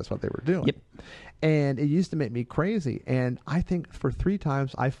together. That's what they were doing. Yep. And it used to make me crazy. And I think for 3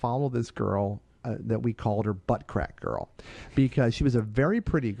 times I followed this girl that we called her Butt Crack Girl, because she was a very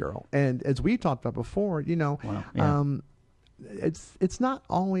pretty girl. And as we talked about before, Wow. Yeah. it's not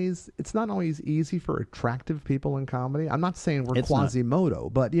always easy for attractive people in comedy. I'm not saying we're It's not.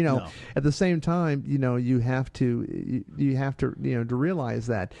 Quasimodo, but No. at the same time, you have to to realize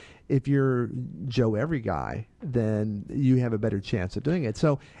that if you're Joe Every Guy, then you have a better chance of doing it.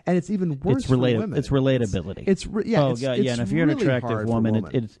 So, and it's even worse for women. It's relatability. It's and if you're an really attractive hard for woman,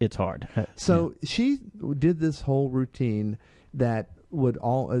 women. it's hard. So she did this whole routine that would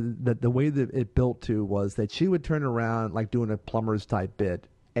that the way that it built to was that she would turn around like doing a plumber's type bit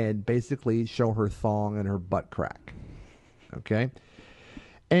and basically show her thong and her butt crack. Okay?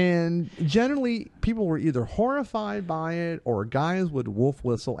 And generally, people were either horrified by it or guys would wolf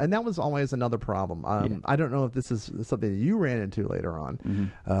whistle, and that was always another problem. I don't know if this is something that you ran into later on.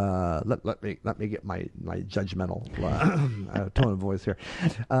 Mm-hmm. Let me get my judgmental tone of voice here.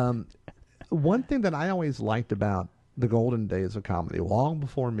 One thing that I always liked about the golden days of comedy, long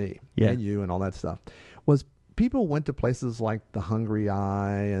before me and you and all that stuff, was people went to places like the Hungry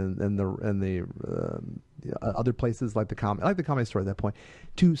Eye and the other places like the Comedy Store at that point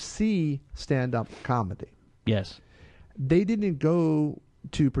to see stand-up comedy. Yes. They didn't go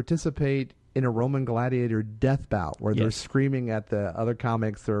to participate in a Roman gladiator death bout where they're screaming at the other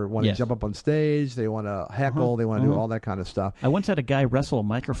comics or want to jump up on stage, they want to heckle, they want to do all that kind of stuff. I once had a guy wrestle a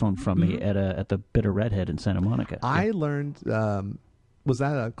microphone from me at the Bitter Redhead in Santa Monica. I learned. Was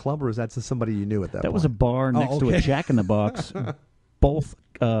that a club or was that somebody you knew at that point? That was a bar next to a Jack in the Box. Both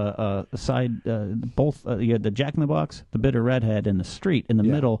you had the Jack in the Box, the Bitter Redhead, and the street. In the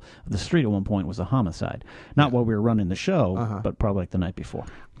middle of the street at one point was a Homicide. Not while we were running the show, but probably like the night before.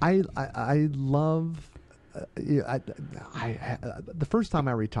 I love. The first time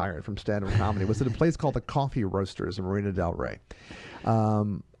I retired from stand-up comedy was at a place called the Coffee Roasters in Marina del Rey.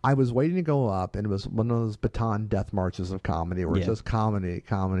 I was waiting to go up, and it was one of those baton death marches of comedy, where it's just comedy,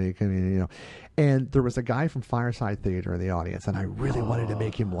 And there was a guy from Fireside Theater in the audience, and I really wanted to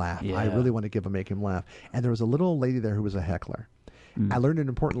make him laugh. Yeah. I really wanted to make him laugh. And there was a little lady there who was a heckler. I learned an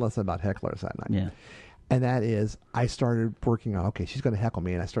important lesson about hecklers that night. Yeah. And that is, I started working on, okay, she's going to heckle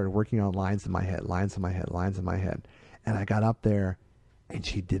me. And I started working on lines in my head. And I got up there, and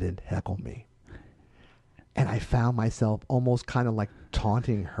she didn't heckle me. And I found myself almost kind of like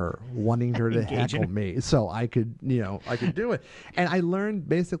taunting her, wanting her to heckle me so I could do it. And I learned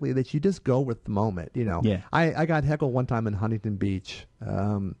basically that you just go with the moment, Yeah. I got heckled one time in Huntington Beach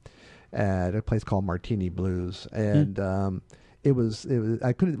at a place called Martini Blues. And it was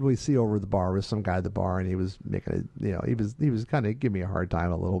I couldn't really see over the bar. There was some guy at the bar, and he was making he was kind of giving me a hard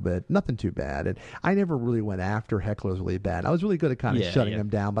time a little bit. Nothing too bad. And I never really went after hecklers really bad. I was really good at kind of shutting them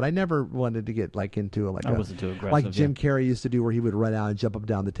down, but I never wanted to get like into I wasn't too aggressive, like Jim Carrey used to do, where he would run out and jump up and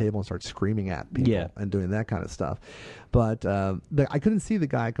down the table and start screaming at people and doing that kind of stuff. But I couldn't see the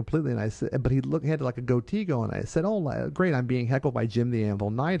guy completely, and I said, but he had like a goatee going. I said, "Oh, great! I'm being heckled by Jim the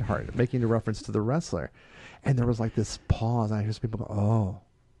Anvil Neidhart," making a reference to the wrestler. And there was like this pause, and I heard people go, "Oh."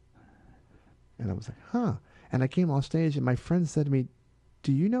 And I was like, "Huh." And I came off stage, and my friend said to me,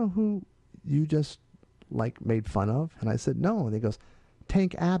 "Do you know who you just like made fun of?" And I said, "No." And he goes,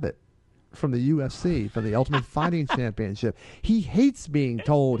 "Tank Abbott from the UFC, from the Ultimate Fighting Championship. He hates being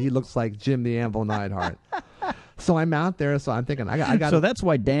told he looks like Jim the Anvil Neidhart." So I'm out there, so I'm thinking, I got. So that's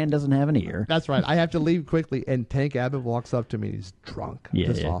why Dan doesn't have an ear. That's right. I have to leave quickly, and Tank Abbott walks up to me. He's drunk,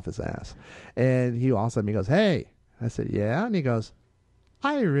 off his ass, and he all of a sudden he goes, "Hey," I said, "Yeah," and he goes,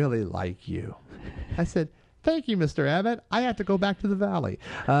 "I really like you." I said, "Thank you, Mr. Abbott. I have to go back to the valley,"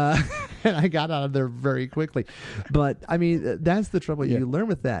 and I got out of there very quickly. But I mean, that's the trouble you learn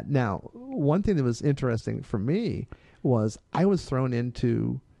with that. Now, one thing that was interesting for me was I was thrown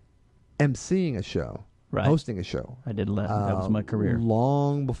into emceeing a show. Right. Hosting a show. I did that. That was my career.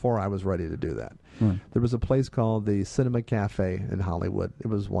 Long before I was ready to do that. There was a place called the Cinema Cafe in Hollywood. It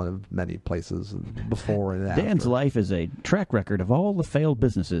was one of many places before and after. Dan's life is a track record of all the failed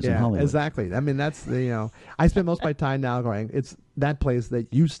businesses in Hollywood. Exactly. I mean, that's I spend most of my time now going, it's that place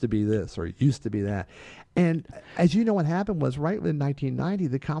that used to be this or used to be that. And as you know, what happened was right in 1990,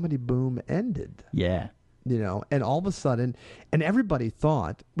 the comedy boom ended. Yeah. And all of a sudden, and everybody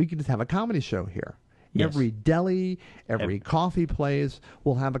thought we could just have a comedy show here. Yes. Every deli, every coffee place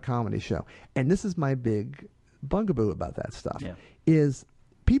will have a comedy show. And this is my big bugaboo about that stuff Yeah. is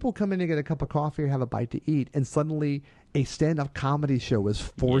people come in and get a cup of coffee or have a bite to eat, and suddenly a stand-up comedy show is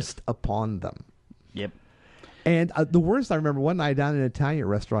forced upon them. Yep. And the worst, I remember one night down in an Italian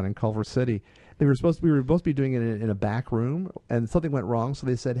restaurant in Culver City, we were supposed to be doing it in a back room, and something went wrong. So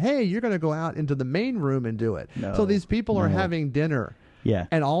they said, "Hey, you're going to go out into the main room and do it." No, so these people are no. having dinner, Yeah.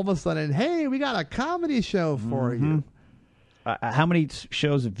 and all of a sudden, "Hey, we got a comedy show for you." How many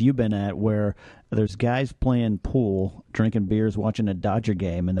shows have you been at where there's guys playing pool, drinking beers, watching a Dodger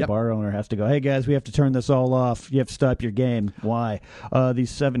game, and the Yep. bar owner has to go, "Hey guys, we have to turn this all off. You have to stop your game." Why?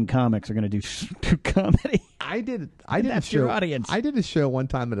 These 7 comics are going to do comedy. I did That's a show. your audience. I did a show one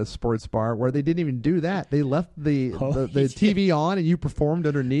time at a sports bar where they didn't even do that. They left the TV on and you performed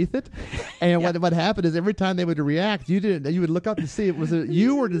underneath it. And what happened is every time they would react, you would look up to see was it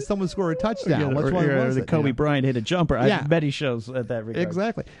you or did someone score a touchdown? Which one was the it? Kobe You know? Bryant hit a jumper. Yeah. I bet he shows at that regard.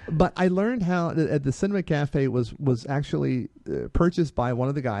 Exactly. But I learned how at the Cinema Cafe was actually purchased by one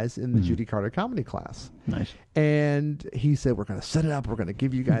of the guys in the Judy Carter comedy class. Nice. And he said, "We're going to set it up. We're going to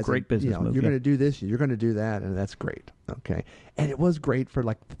give you guys Great business move, You're yeah. going to do this. You're going to do that, and that's great." Okay. And it was great for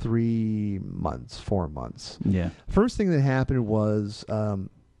like 3 months, 4 months. Yeah. First thing that happened was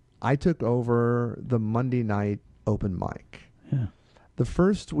I took over the Monday night open mic. Yeah. The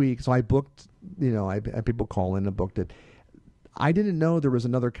first week, so I booked. I had people call in and booked it. I didn't know there was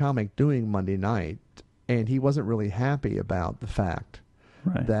another comic doing Monday night, and he wasn't really happy about the fact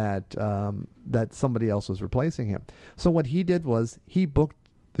Right. that somebody else was replacing him. So what he did was he booked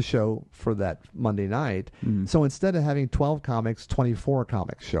the show for that Monday night. So instead of having 12 comics, 24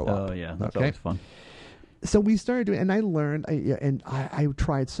 comics show up. Oh yeah, that's okay? always fun. So we started doing, and I learned, I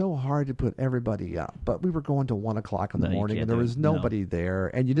tried so hard to put everybody up, but we were going to 1 o'clock in the No, you morning, can't and there do was it. No. nobody there,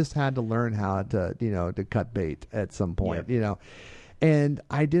 and you just had to learn how to cut bait at some point, And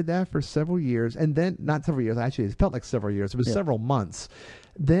I did that for several years, and then, not several years, actually, it felt like several years. It was several months.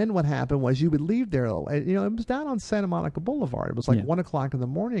 Then what happened was you would leave there, and, it was down on Santa Monica Boulevard. It was like 1 o'clock in the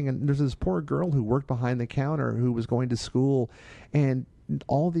morning, and there's this poor girl who worked behind the counter who was going to school, and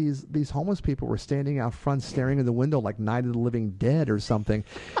all these homeless people were standing out front staring in the window like Night of the Living Dead or something.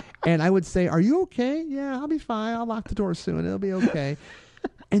 And I would say, "Are you okay?" "Yeah, I'll be fine. I'll lock the door soon. It'll be okay."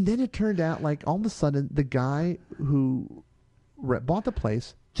 And then it turned out like all of a sudden the guy who bought the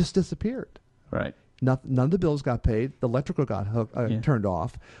place just disappeared. Right. None of the bills got paid. The electrical got turned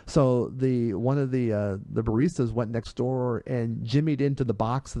off. So one of the baristas went next door and jimmied into the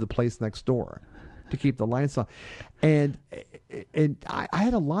box of the place next door to keep the lights on. And I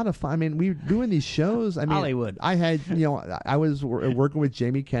had a lot of fun. I mean, we were doing these shows. I mean, Hollywood. I had, I was working with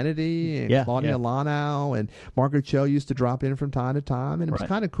Jamie Kennedy and Claudia Lanau, and Margaret Cho used to drop in from time to time, and it was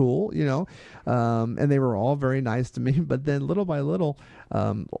kind of cool, and they were all very nice to me. But then little by little,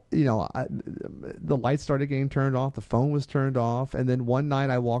 the lights started getting turned off, the phone was turned off, and then one night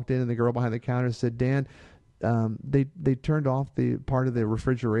I walked in and the girl behind the counter said, "Dan, they turned off the part of the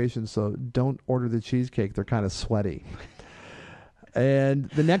refrigeration, so don't order the cheesecake. They're kind of sweaty." And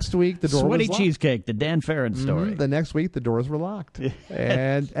the next week, the door Sweaty was locked. Cheesecake, the Dan Farron story. The next week, the doors were locked,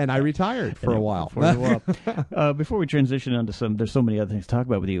 and I retired for a while. Before we transition on to there's so many other things to talk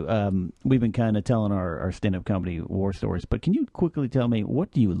about with you. We've been kind of telling our stand-up comedy war stories, but can you quickly tell me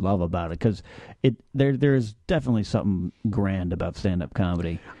what do you love about it? Because there's definitely something grand about stand-up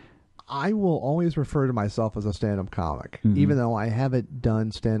comedy. I will always refer to myself as a stand-up comic, even though I haven't done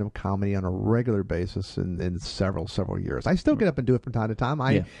stand-up comedy on a regular basis in several years. I still get up and do it from time to time.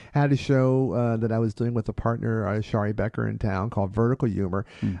 I had a show that I was doing with a partner, Shari Becker, in town called Vertical Humor,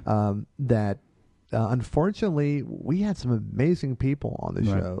 that unfortunately, we had some amazing people on the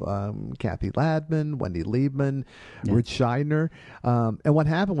show. Kathy Ladman, Wendy Liebman, Rich Scheidner. And what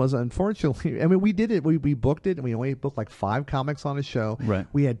happened was, unfortunately, I mean, we did it. We booked it, and we only booked like 5 comics on a show. Right.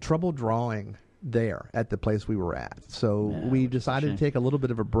 We had trouble drawing there at the place we were at. So we decided to take a little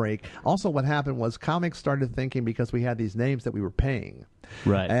bit of a break. Also, what happened was comics started thinking because we had these names that we were paying.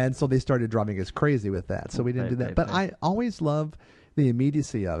 Right. And so they started driving us crazy with that. So we didn't do that. But I always love the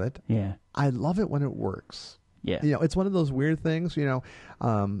immediacy of it. Yeah. I love it when it works. Yeah. It's one of those weird things,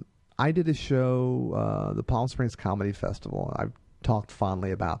 I did a show, the Palm Springs Comedy Festival. I've talked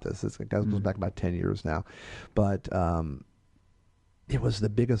fondly about this. It goes back about 10 years now. But it was the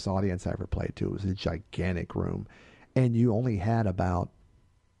biggest audience I ever played to. It was a gigantic room. And you only had about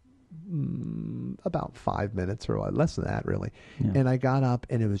 5 minutes or less than that, really. Yeah. And I got up,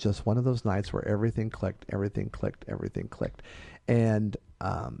 and it was just one of those nights where everything clicked. And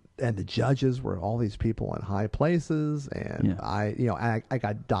and the judges were all these people in high places, and I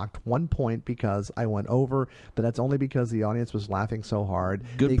got docked 1 point because I went over, but that's only because the audience was laughing so hard.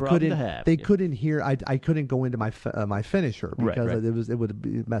 Good problem to have. They couldn't hear. I couldn't go into my finisher because it would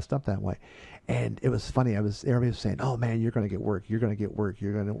be messed up that way. And it was funny. Everybody was saying, "Oh man, you're going to get work. You're going to get work.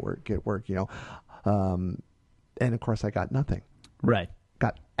 You're going to get work." And of course, I got nothing. Right.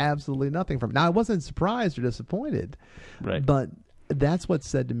 Got absolutely nothing from it. Now I wasn't surprised or disappointed. Right. But that's what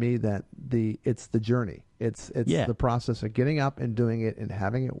said to me that it's the journey. It's the process of getting up and doing it and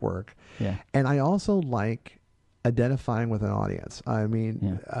having it work. Yeah. And I also like identifying with an audience. I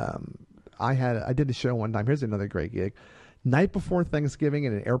mean, I did a show one time. Here's another great gig. Night before Thanksgiving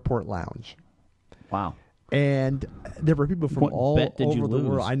in an airport lounge. Wow. And there were people from all over the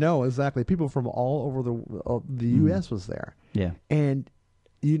world. I know, exactly. People from all over the U.S. was there. Yeah. And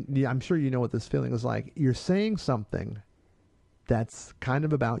I'm sure you know what this feeling is like. You're saying something that's kind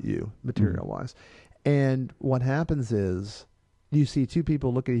of about you, material-wise. And what happens is you see two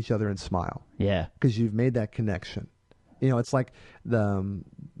people look at each other and smile. Yeah. Because you've made that connection. You know, it's like the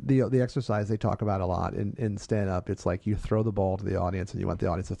exercise they talk about a lot in stand-up. It's like you throw the ball to the audience and you want the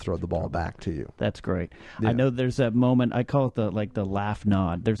audience to throw the ball back to you. That's great. Yeah. I know there's that moment, I call it the laugh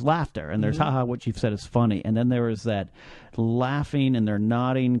nod. There's laughter, and there's haha, what you've said is funny. And then there is that laughing, and they're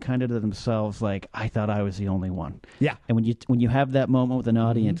nodding kind of to themselves like, I thought I was the only one. Yeah. And when you have that moment with an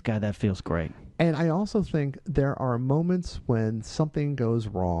audience, God, that feels great. And I also think there are moments when something goes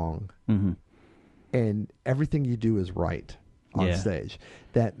wrong and everything you do is right on stage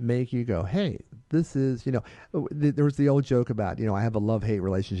that make you go, hey, this is, there was the old joke about, I have a love-hate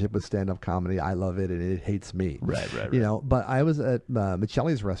relationship with stand-up comedy. I love it and it hates me. Right. But I was at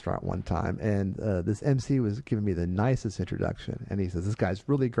Michelli's restaurant one time, and this MC was giving me the nicest introduction. And he says, this guy's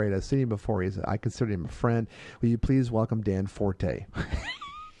really great. I've seen him before. He said, I consider him a friend. Will you please welcome Dan Forte?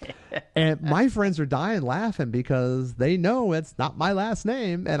 And my friends are dying laughing because they know it's not my last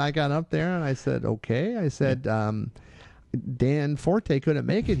name. And I got up there and I said, okay. I said, Dan Forte couldn't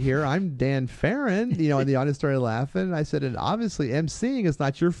make it here. I'm Dan Farron, and the audience started laughing. And I said, and obviously emceeing is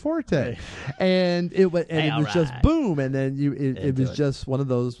not your forte. And it was just boom. And then it was just one of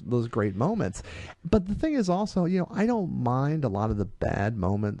those great moments. But the thing is also, I don't mind a lot of the bad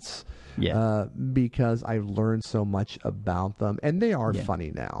moments because I've learned so much about them, and they are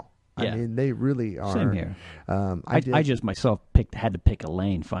funny now. I mean, they really are. Same here. I just myself had to pick a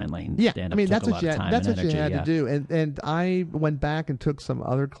lane finally. And stand-up that's what you had to do. And I went back and took some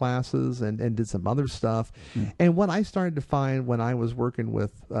other classes and did some other stuff. And what I started to find when I was working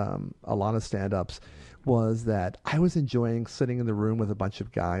with a lot of stand-ups was that I was enjoying sitting in the room with a bunch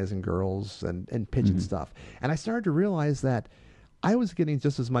of guys and girls and pitching stuff. And I started to realize that I was getting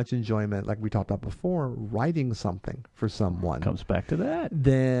just as much enjoyment, like we talked about before, writing something for someone. Comes back to that.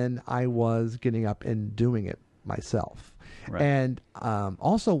 Than I was getting up and doing it myself. Right. And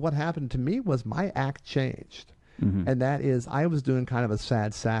also what happened to me was my act changed. And that is, I was doing kind of a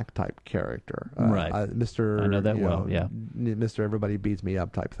sad sack type character. Right. Mr. I know that well, Mr. Everybody Beats Me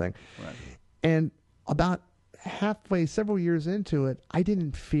Up type thing. Right. And about halfway, several years into it, I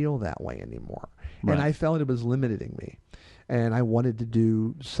didn't feel that way anymore. Right. And I felt it was limiting me. And I wanted to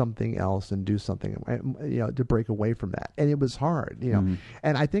do something else and do something, to break away from that. And it was hard,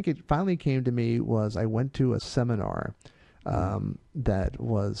 And I think it finally came to me was I went to a seminar that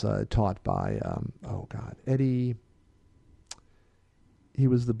was taught by, Eddie. He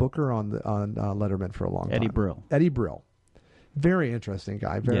was the booker on Letterman for a long time. Eddie Brill. Very interesting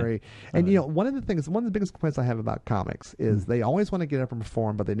guy. One of the biggest complaints I have about comics is they always want to get up and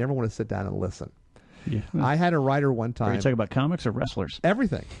perform, but they never want to sit down and listen. Yeah. I had a writer one time. Are you talking about comics or wrestlers?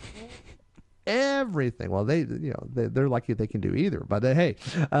 Everything. Well, they're lucky they can do either. But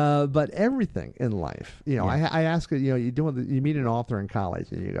but everything in life. I ask you meet an author in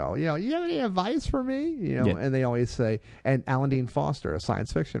college and you go, you have any advice for me? And they always say. And Alan Dean Foster, a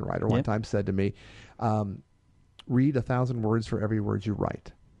science fiction writer, one time said to me, read 1,000 words for every word you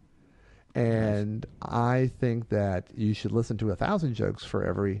write. And I think that you should listen to 1,000 jokes for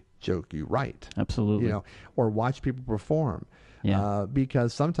every joke you write. Absolutely. Or watch people perform.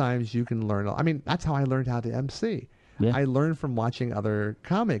 Because sometimes you can learn. I mean, that's how I learned how to MC. Yeah. I learned from watching other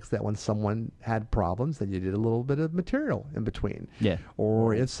comics that when someone had problems, then you did a little bit of material in between. Yeah.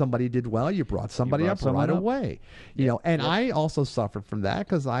 Or if somebody did well, you brought somebody up right away. And I also suffered from that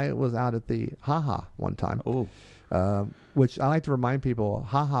because I was out at the Ha-Ha one time. Oh. Which I like to remind people,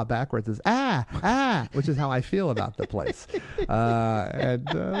 ha-ha backwards is which is how I feel about the place. And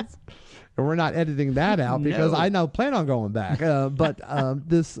we're not editing that out because I now plan on going back. But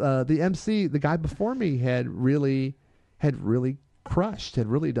the MC, the guy before me had really crushed, had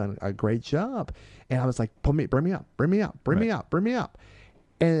really done a great job. And I was like, bring me up.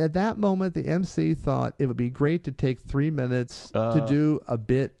 And at that moment, the MC thought it would be great to take 3 minutes to do a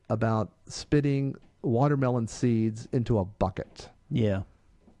bit about spitting watermelon seeds into a bucket. Yeah.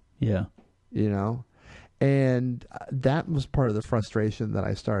 Yeah. You know? And that was part of the frustration that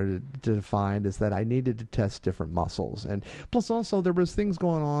I started to find, is that I needed to test different muscles. And plus also there was things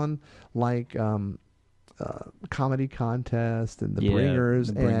going on like comedy contest and the Bringers,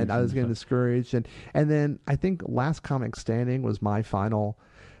 and I was getting discouraged. And then I think Last Comic Standing was my final,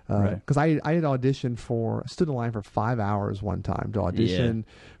 because I had auditioned stood in line for 5 hours one time to audition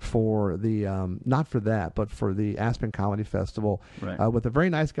for the, not for that, but for the Aspen Comedy Festival with a very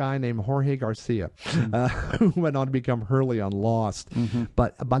nice guy named Jorge Garcia, who went on to become Hurley on Lost.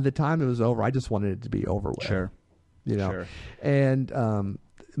 But by the time it was over, I just wanted it to be over with. Sure. You know? And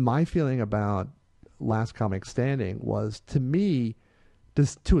my feeling about Last Comic Standing was, to me,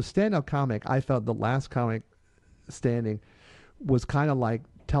 to a stand-up comic, I felt the Last Comic Standing was kind of like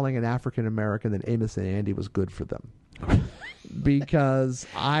telling an African American that Amos and Andy was good for them. Because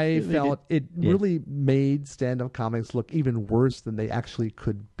I felt it really made stand-up comics look even worse than they actually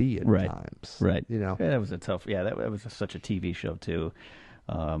could be at times. Right. You know? Yeah, that was a tough, that was such a TV show too.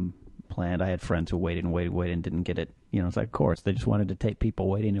 Planned. I had friends who waited and didn't get it. You know, it's like, of course, they just wanted to take people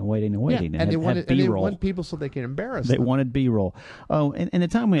waiting and waiting. And they want people so they can embarrass them. They wanted B-roll. Oh, and the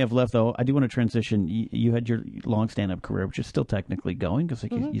time we have left, though, I do want to transition. You had your long stand-up career, which is still technically going, because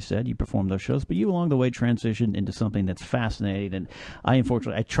like you said, you performed those shows, but you along the way transitioned into something that's fascinating. And I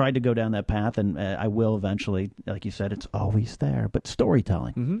tried to go down that path, and I will eventually. Like you said, it's always there. But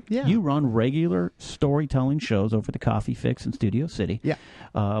storytelling. You run regular storytelling shows over the Coffee Fix in Studio City,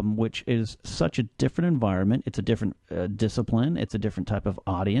 which is such a different environment. It's a different discipline. It's a different type of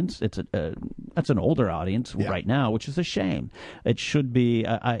audience. That's an older audience right now, which is a shame. It should be.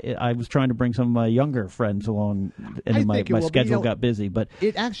 I was trying to bring some of my younger friends along, and my schedule got busy. But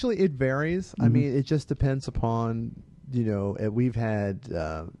it varies. I mean, it just depends upon, we've had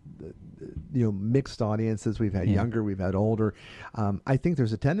mixed audiences. We've had younger, we've had older. I think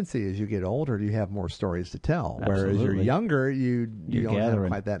there's a tendency as you get older, you have more stories to tell. Absolutely. Whereas you're younger, you don't have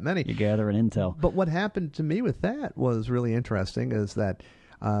quite that many. You're gathering intel. But what happened to me with that was really interesting, is that,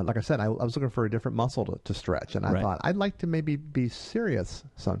 like I said, I was looking for a different muscle to stretch. And I thought, I'd like to maybe be serious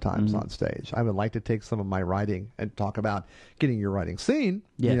sometimes on stage. I would like to take some of my writing and talk about getting your writing seen,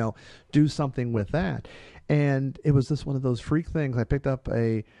 do something with that. And it was just one of those freak things. I picked up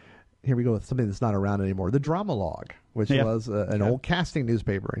here we go with something that's not around anymore, the Dramalog, which was an old casting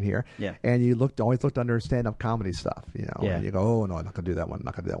newspaper in here. And you always looked under stand-up comedy stuff, and you go, oh, no, I'm not going to do that one,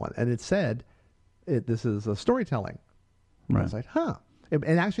 And it said, this is a storytelling. And I was like, huh.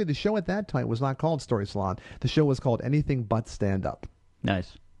 And actually, the show at that time was not called Story Salon. The show was called Anything But Stand Up.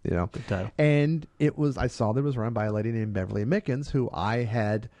 Nice. Good title. And I saw that it was run by a lady named Beverly Mickens, who I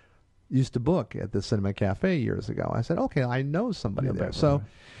had used to book at the Cinema Cafe years ago. I said, okay, I know somebody there. Beverly. So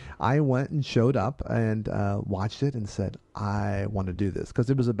I went and showed up and watched it and said, I want to do this. Because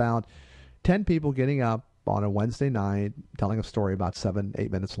it was about 10 people getting up on a Wednesday night, telling a story about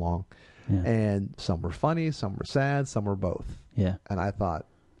 7-8 minutes long. And some were funny, some were sad, some were both. And I thought,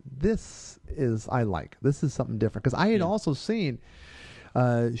 this is something different. Because I had also seen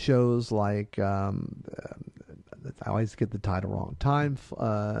shows like, I always get the title wrong, Time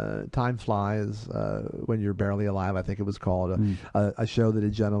Flies When You're Barely Alive, I think it was called, a show that a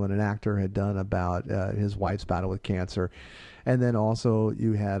gentleman, an actor, had done about his wife's battle with cancer. And then also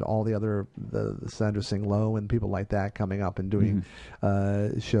you had all the other, the Sandra Singh Low and people like that coming up and doing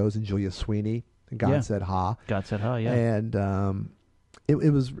shows, and Julia Sweeney, God Said Ha. God Said Ha, yeah. And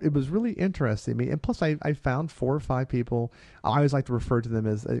it was really interesting to me. And plus, I found 4 or 5 people. I always like to refer to them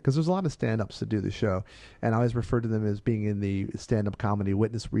as, because there's a lot of stand-ups that do the show, and I always refer to them as being in the stand-up comedy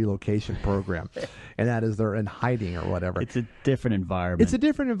witness relocation program, and that is they're in hiding or whatever. It's a different environment. It's a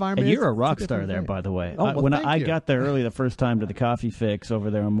different environment. And you're a rock star there, by the way. Oh, when I got there early the first time to the Coffee Fix over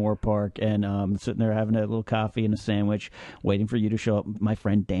there in Moore Park, and sitting there having a little coffee and a sandwich, waiting for you to show up. My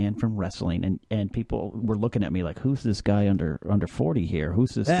friend Dan from wrestling, and people were looking at me like, who's this guy under 40 here?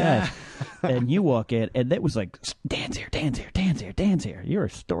 Who's this guy? And you walk in, and it was like, Dan's here. You're a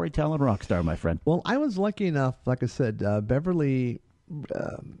storytelling rock star, my friend. Well, I was lucky enough, like I said, Beverly,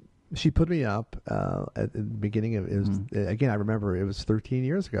 she put me up at the beginning of it. Was, again, I remember it was 13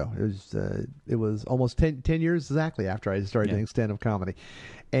 years ago. It was almost 10 years exactly after I started doing stand-up comedy.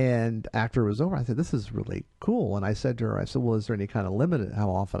 And after it was over, I said, this is really cool. And I said to her, well, is there any kind of limit at how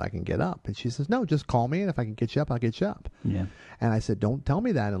often I can get up? And she says, no, just call me, and if I can get you up, I'll get you up. Yeah. And I said, don't tell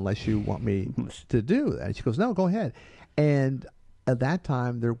me that unless you want me to do that. And she goes, no, go ahead. And at that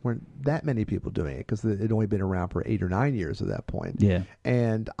time there weren't that many people doing it because it had only been around for 8 or 9 years at that point. Yeah.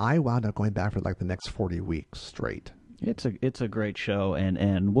 And I wound up going back for like the next 40 weeks straight. It's a great show,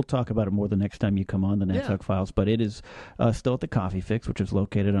 and we'll talk about it more the next time you come on the Napzok Files. But it is still at the Coffee Fix, which is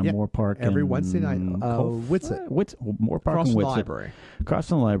located on Moore Park every and Wednesday night. Whitsett, Moore Park and Whitsett, across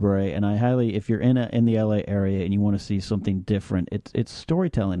from the library. And I highly, if you're in the LA area and you want to see something different, it's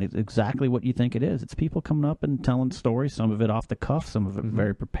storytelling. It's exactly what you think it is. It's people coming up and telling stories. Some of it off the cuff, some of it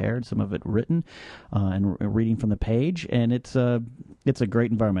very prepared, some of it written, and reading from the page. And it's a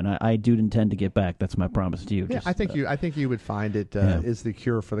great environment. I do intend to get back. That's my promise to you. Yeah, I think you would find it is the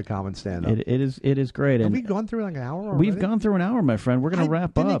cure for the common stand-up. It is great. Have we gone through like an hour already? We've gone through an hour, my friend. We're going to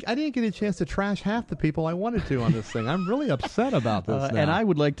wrap up. I didn't get a chance to trash half the people I wanted to on this thing. I'm really upset about this now. And I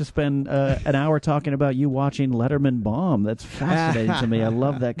would like to spend an hour talking about you watching Letterman Bomb. That's fascinating to me. I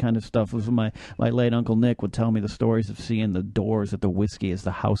love that kind of stuff. My late Uncle Nick would tell me the stories of seeing the Doors at the Whiskey as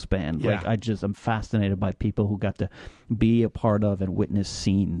the house band. Yeah. Like I'm fascinated by people who got to be a part of and witness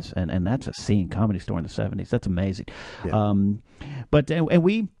scenes. And that's a scene, Comedy Store in the 70s. That's amazing. Yeah. But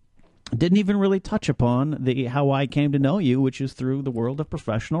we didn't even really touch upon how I came to know you, which is through the world of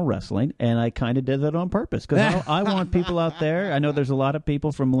professional wrestling, and I kind of did that on purpose because I want people out there. I know there's a lot of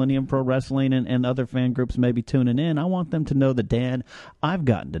people from Millennium Pro Wrestling and other fan groups maybe tuning in. I want them to know the Dan I've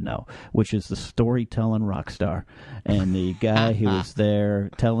gotten to know, which is the storytelling rock star and the guy who was there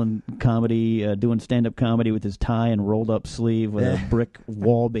telling comedy, doing stand-up comedy with his tie and rolled-up sleeve with a brick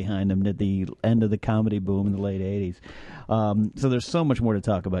wall behind him at the end of the comedy boom in the late 80s. So there's so much more to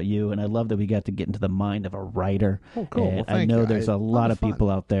talk about you, and I love that we got to get into the mind of a writer. Oh, cool. And well, I know you. there's a lot of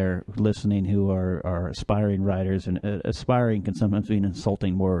people out there listening who are aspiring writers, and aspiring can sometimes be an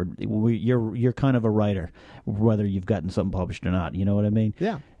insulting word. You're kind of a writer, whether you've gotten something published or not. You know what I mean?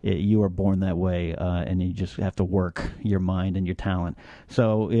 Yeah. You are born that way, and you just have to work your mind and your talent.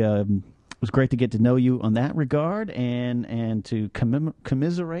 So it was great to get to know you on that regard, and to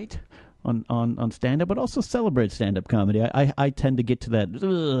commiserate on stand-up, but also celebrate stand-up comedy. I tend to get to that,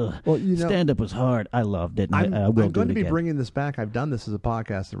 well, stand-up was hard. I loved it, and I will I'm going to be again. bringing this back. I've done this as a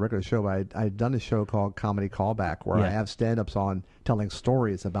podcast, a regular show, but I've done a show called Comedy Callback, where I have stand-ups on telling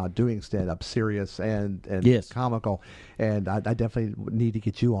stories about doing stand-up, serious and comical, and I definitely need to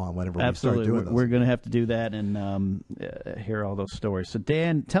get you on whenever we start doing this. We're going to have to do that and hear all those stories. So,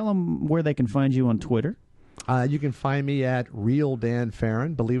 Dan, tell them where they can find you on Twitter. You can find me at Real Dan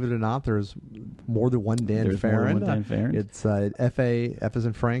Farron. Believe it or not, there's more than one Dan Farron. It's F as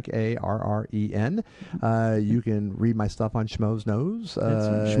in Frank, ARREN. You can read my stuff on Schmoes Knows.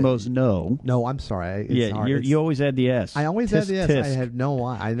 Schmoes Know. No, I'm sorry. You always add the S. I always add the S. I have no.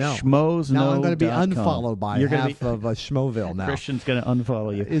 I know. Schmoes Know. Now I'm going to be unfollowed by half of Schmoville now. Christian's going to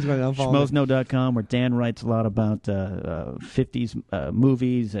unfollow you. He's going to unfollow Schmoesknow.com, where Dan writes a lot about 50s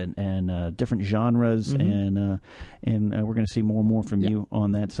movies and different genres, and we're going to see more and more from you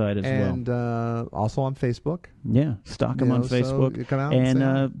on that side as well. And also on Facebook. Yeah, stalk him on Facebook. So come out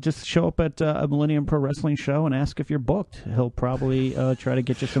and just show up at a Millennium Pro Wrestling show and ask if you're booked. He'll probably try to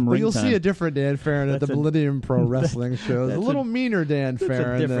get you some ring you'll time. see a different Dan Farron at the Millennium Pro Wrestling show. A little meaner Dan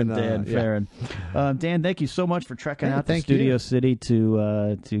Farron. A different Dan Farron. Dan, thank you so much for trekking out to Studio City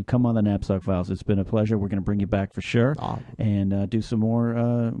to come on the Napzok Files. It's been a pleasure. We're going to bring you back for sure, and do some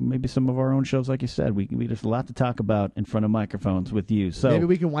more, maybe some of our own shows, like you said. There's a lot to talk about in front of microphones with you. So maybe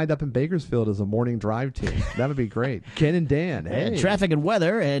we can wind up in Bakersfield as a morning drive team. That would be great. Ken and Dan. Hey. Traffic and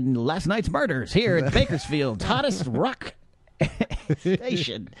weather and last night's murders here at Bakersfield's hottest rock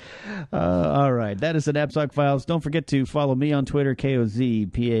station. All right, that is the Napzok Files. Don't forget to follow me on Twitter,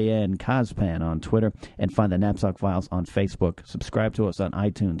 KOZPAN, Cospan on Twitter, and find the Napzok Files on Facebook. Subscribe to us on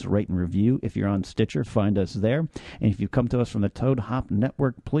iTunes, rate and review. If you're on Stitcher, find us there. And if you come to us from the Toad Hop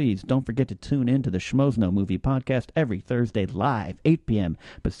Network, please don't forget to tune in to the Schmoes Know Movie Podcast every Thursday live, 8 p.m.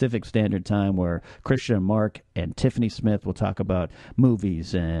 Pacific Standard Time, where Christian and Mark and Tiffany Smith will talk about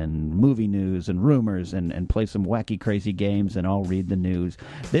movies and movie news and rumors and play some wacky, crazy games, and I'll read the news.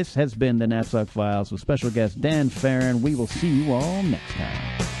 This has been the Napzok Files with special guest Dan Farron. We will see you all next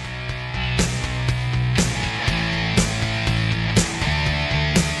time.